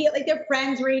and feel like their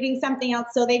friends were eating something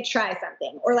else. So they'd try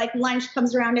something, or like lunch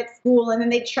comes around at school and then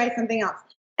they'd try something else.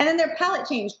 And then their palate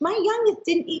changed. My youngest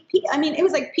didn't eat pizza. I mean, it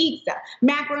was like pizza,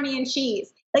 macaroni and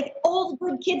cheese, like old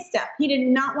good kid stuff. He did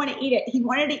not want to eat it. He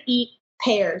wanted to eat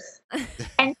pears.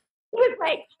 And it was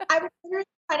like, I was literally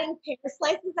cutting pear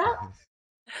slices up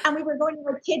And we were going to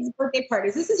like kids' birthday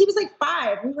parties. He was like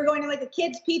 5. We were going to like a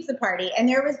kids' pizza party, and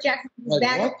there was Jackson with his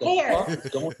bag of pears.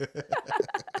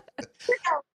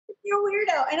 You're a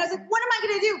weirdo. And I was like, what am I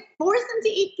going to do? Force him to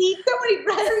eat pizza when he'd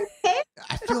rather eat pears?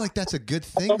 I feel like that's a good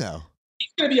thing, though. He's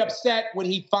going to be upset when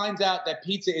he finds out that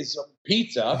pizza is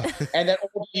pizza and that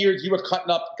over the years you were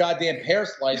cutting up goddamn pear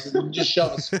slices and you just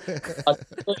shove a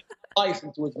slice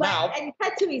into his mouth. And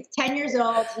cut to he's 10 years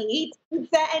old. He eats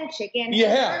pizza and chicken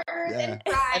Yeah. and burgers and And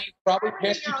fries. he's probably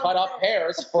pissed you cut up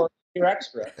pears for your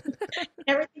extra.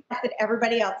 Everything else that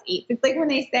everybody else eats. It's like when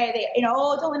they say,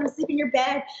 oh, don't let him sleep in your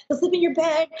bed. He'll sleep in your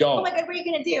bed. Don't. Oh my God, what are you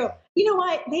going to do? You know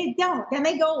what? They don't. Then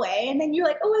they go away. And then you're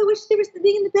like, oh, I wish they were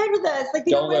sleeping in the bed with us. Like,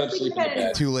 they Don't don't let want him to sleep in the bed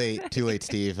anymore. Too late,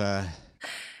 Steve.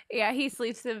 Yeah, he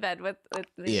sleeps in bed with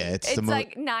me. Yeah, it's the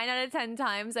like 9 out of 10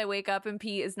 times I wake up and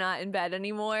Pete is not in bed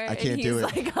anymore. I can't and he's do it.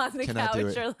 like on the Cannot do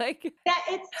couch it. or like That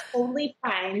it's totally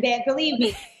fine. Believe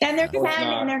me. Then they're No, it's 10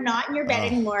 not. and they're not in your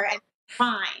bed anymore. And it's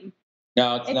fine.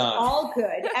 No, it's It's not. all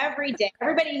good every day.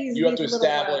 Everybody uses You have to these little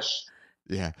establish.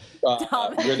 Yeah.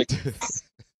 Dominant. You're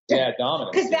the,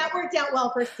 dominance. because that worked out well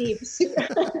for Steve.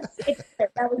 That was You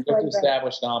have to really good.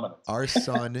 establish dominance. Our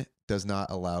son does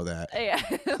not allow that. yeah.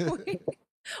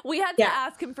 we had to Yeah.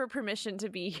 ask him for permission to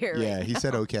be here. Yeah, right he now.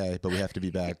 said okay, but we have to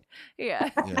be back. Yeah.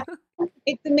 Yeah,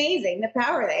 It's amazing the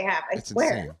power they have. I it's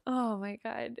swear. insane. Oh my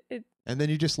God. And then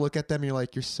you just look at them and you're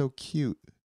like, you're so cute.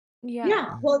 Yeah.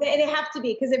 Yeah, well, they have to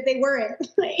be because if they weren't,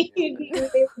 they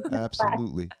would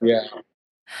Absolutely. Yeah.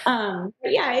 but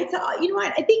yeah, it's all, you know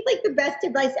what? I think like the best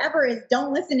advice ever is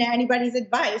don't listen to anybody's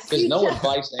advice. There's You no just-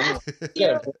 advice to anyone. You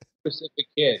got a specific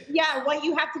kid. Yeah, what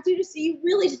you have to do so you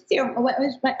really just do. What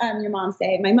was your mom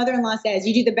say? My mother-in-law says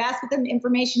you do the best with the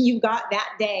information you got that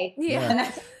day. Yeah. And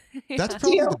that's That's Yeah.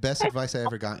 probably Deal. the best advice I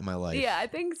ever got in my life. Yeah, I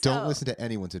think so. Don't listen to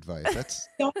anyone's advice. That's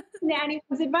don't listen to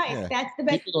anyone's advice. Yeah. That's the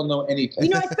best. People don't know anything. You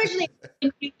know, especially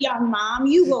if you're a young mom,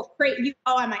 you will create.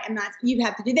 I'm not. You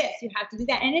have to do this. You have to do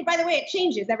that. And by the way, it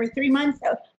changes every 3 months.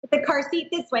 So put the car seat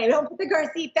this way. Don't put the car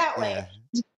seat that way.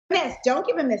 yeah. This. Don't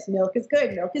give them this. Milk is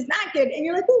good. Milk is not good. And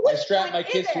you're like, well, I what strap my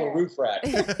kids to a roof rack.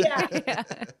 Yeah. Yeah.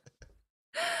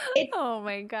 It's- Oh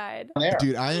my God. There.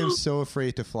 Dude, I am so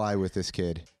afraid to fly with this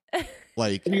kid.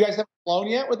 Like Have you guys ever flown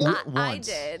yet with them? I once.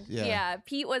 did. Yeah. Yeah.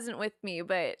 Pete wasn't with me,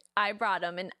 but I brought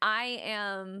him, and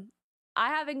I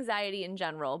have anxiety in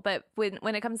general, but when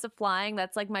it comes to flying,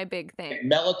 that's like my big thing.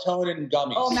 Melatonin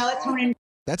gummies. Oh, melatonin.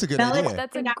 that's a good Melatonin. idea.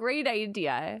 That's a great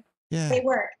idea. Yeah. They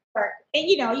work. And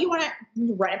you know, you want to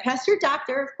run it past your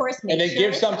doctor, of course. Make And then sure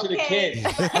give it's some to the okay.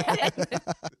 kids.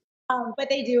 But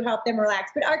they do help them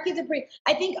relax. But our kids are pretty.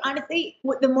 I think honestly,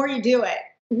 the more you do it,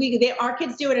 our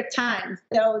kids do it a ton.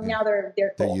 So now they're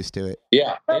They're cool. used to it.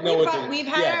 Yeah, they But know what to we've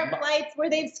had our flights where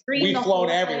they've screamed. We've the flown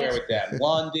whole everywhere flight. with them,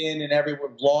 London and everywhere,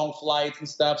 long flights and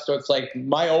stuff. So it's like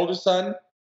my oldest son,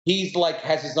 he's like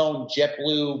has his own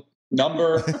JetBlue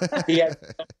number.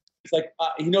 He's like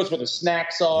he knows where the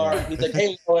snacks are. He's like,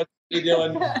 hey, Lois, what you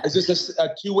doing? Is this a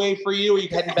 2-way for you? Are you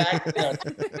heading back?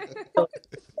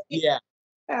 Yeah,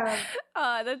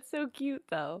 Oh, that's so cute,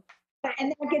 though.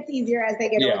 And that gets easier as they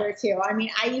get Yeah. older too. I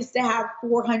mean, I used to have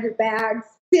 400 bags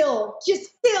filled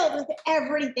with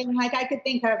everything like I could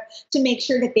think of to make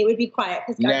sure that they would be quiet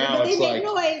because Now they it's make like,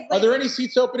 noise. are there any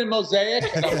seats open in Mosaic?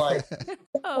 And I'm like,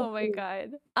 Oh my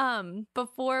God.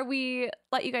 Before we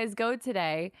let you guys go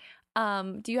today,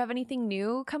 do you have anything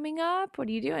new coming up? What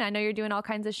are you doing? I know you're doing all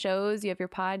kinds of shows. You have your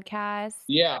podcast.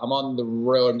 yeah, I'm on the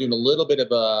road. I'm doing a little bit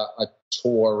of a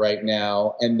tour right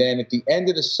now. And then at the end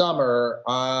of the summer,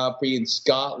 I'll be in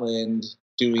Scotland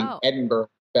doing Oh. Edinburgh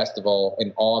Festival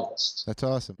in August. That's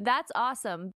awesome. That's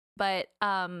awesome. But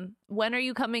when are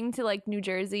you coming to like New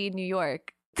Jersey, New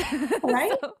York?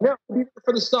 Right? So- No, I'll be there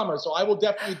for the summer. So I will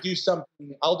definitely do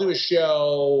something. I'll do a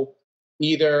show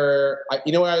either, I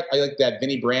like that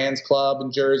Vinnie Brand's Club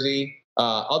in Jersey.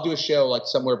 I'll do a show like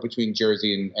somewhere between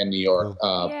Jersey and New York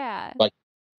yeah. in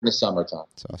the summertime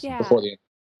That's awesome. Yeah. before the end.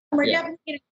 We're Yeah. definitely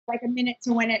going to like a minute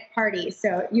to win it party.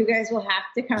 So you guys will have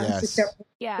to come to Yes. start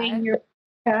Yeah. putting your.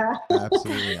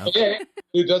 Absolutely. Yeah,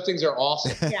 dude, those things are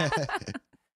awesome. Yeah.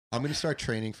 I'm going to start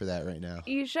training for that right now.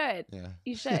 You should. Yeah.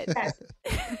 You should.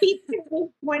 Pete's going to lose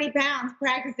 20 pounds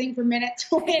practicing for minute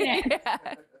to win it.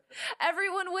 Yeah.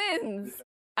 Everyone wins.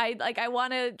 I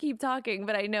want to keep talking,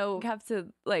 but I know we have to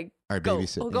like Our go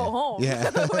babysit. go home. Yeah.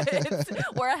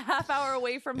 We're a half hour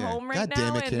away from Yeah. home right God now,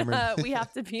 damn it, and Cameron. we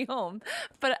have to be home.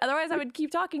 But otherwise, I would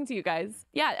keep talking to you guys.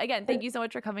 Yeah. Again, thank you so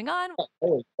much for coming on.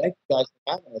 Oh, thank you guys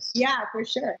for having us. Yeah, for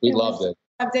sure. We loved it.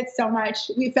 Loved it so much.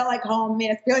 We felt like home.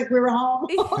 Made us feel like we were home.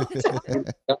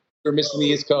 We're missing the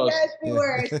East Coast. Yes, we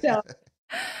were. So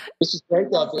This is great,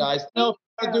 though, guys. No, if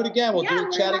you want to do it again, we'll Yeah, do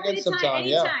we're chat happy again to sometime.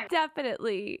 Yeah. anytime.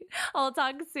 Definitely. I'll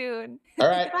talk soon. All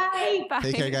right. Bye. Bye.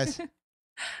 Take care, guys.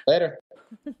 Later.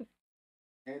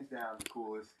 Hands down, the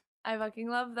coolest. I fucking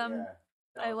love them.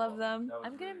 I love them.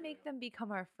 I'm going to make them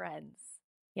become our friends.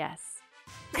 Yes.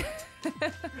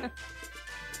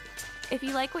 If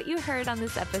you like what you heard on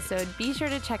this episode, be sure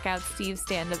to check out Steve's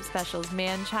stand-up specials,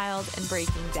 Man Child and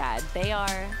Breaking Dad. They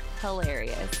are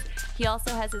hilarious. He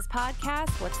also has his podcast,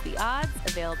 What's the Odds,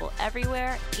 available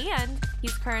everywhere, and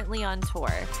he's currently on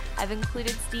tour. I've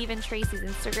included Steve and Tracy's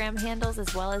Instagram handles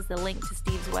as well as the link to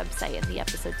Steve's website in the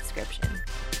episode description.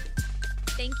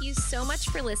 Thank you so much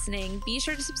for listening. Be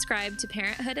sure to subscribe to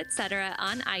Parenthood Etc.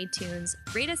 on iTunes,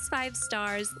 rate us 5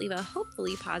 stars, leave a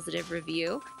hopefully positive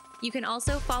review. You can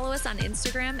also follow us on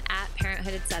Instagram at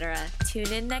Parenthood Etc.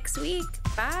 Tune in next week.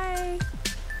 Bye.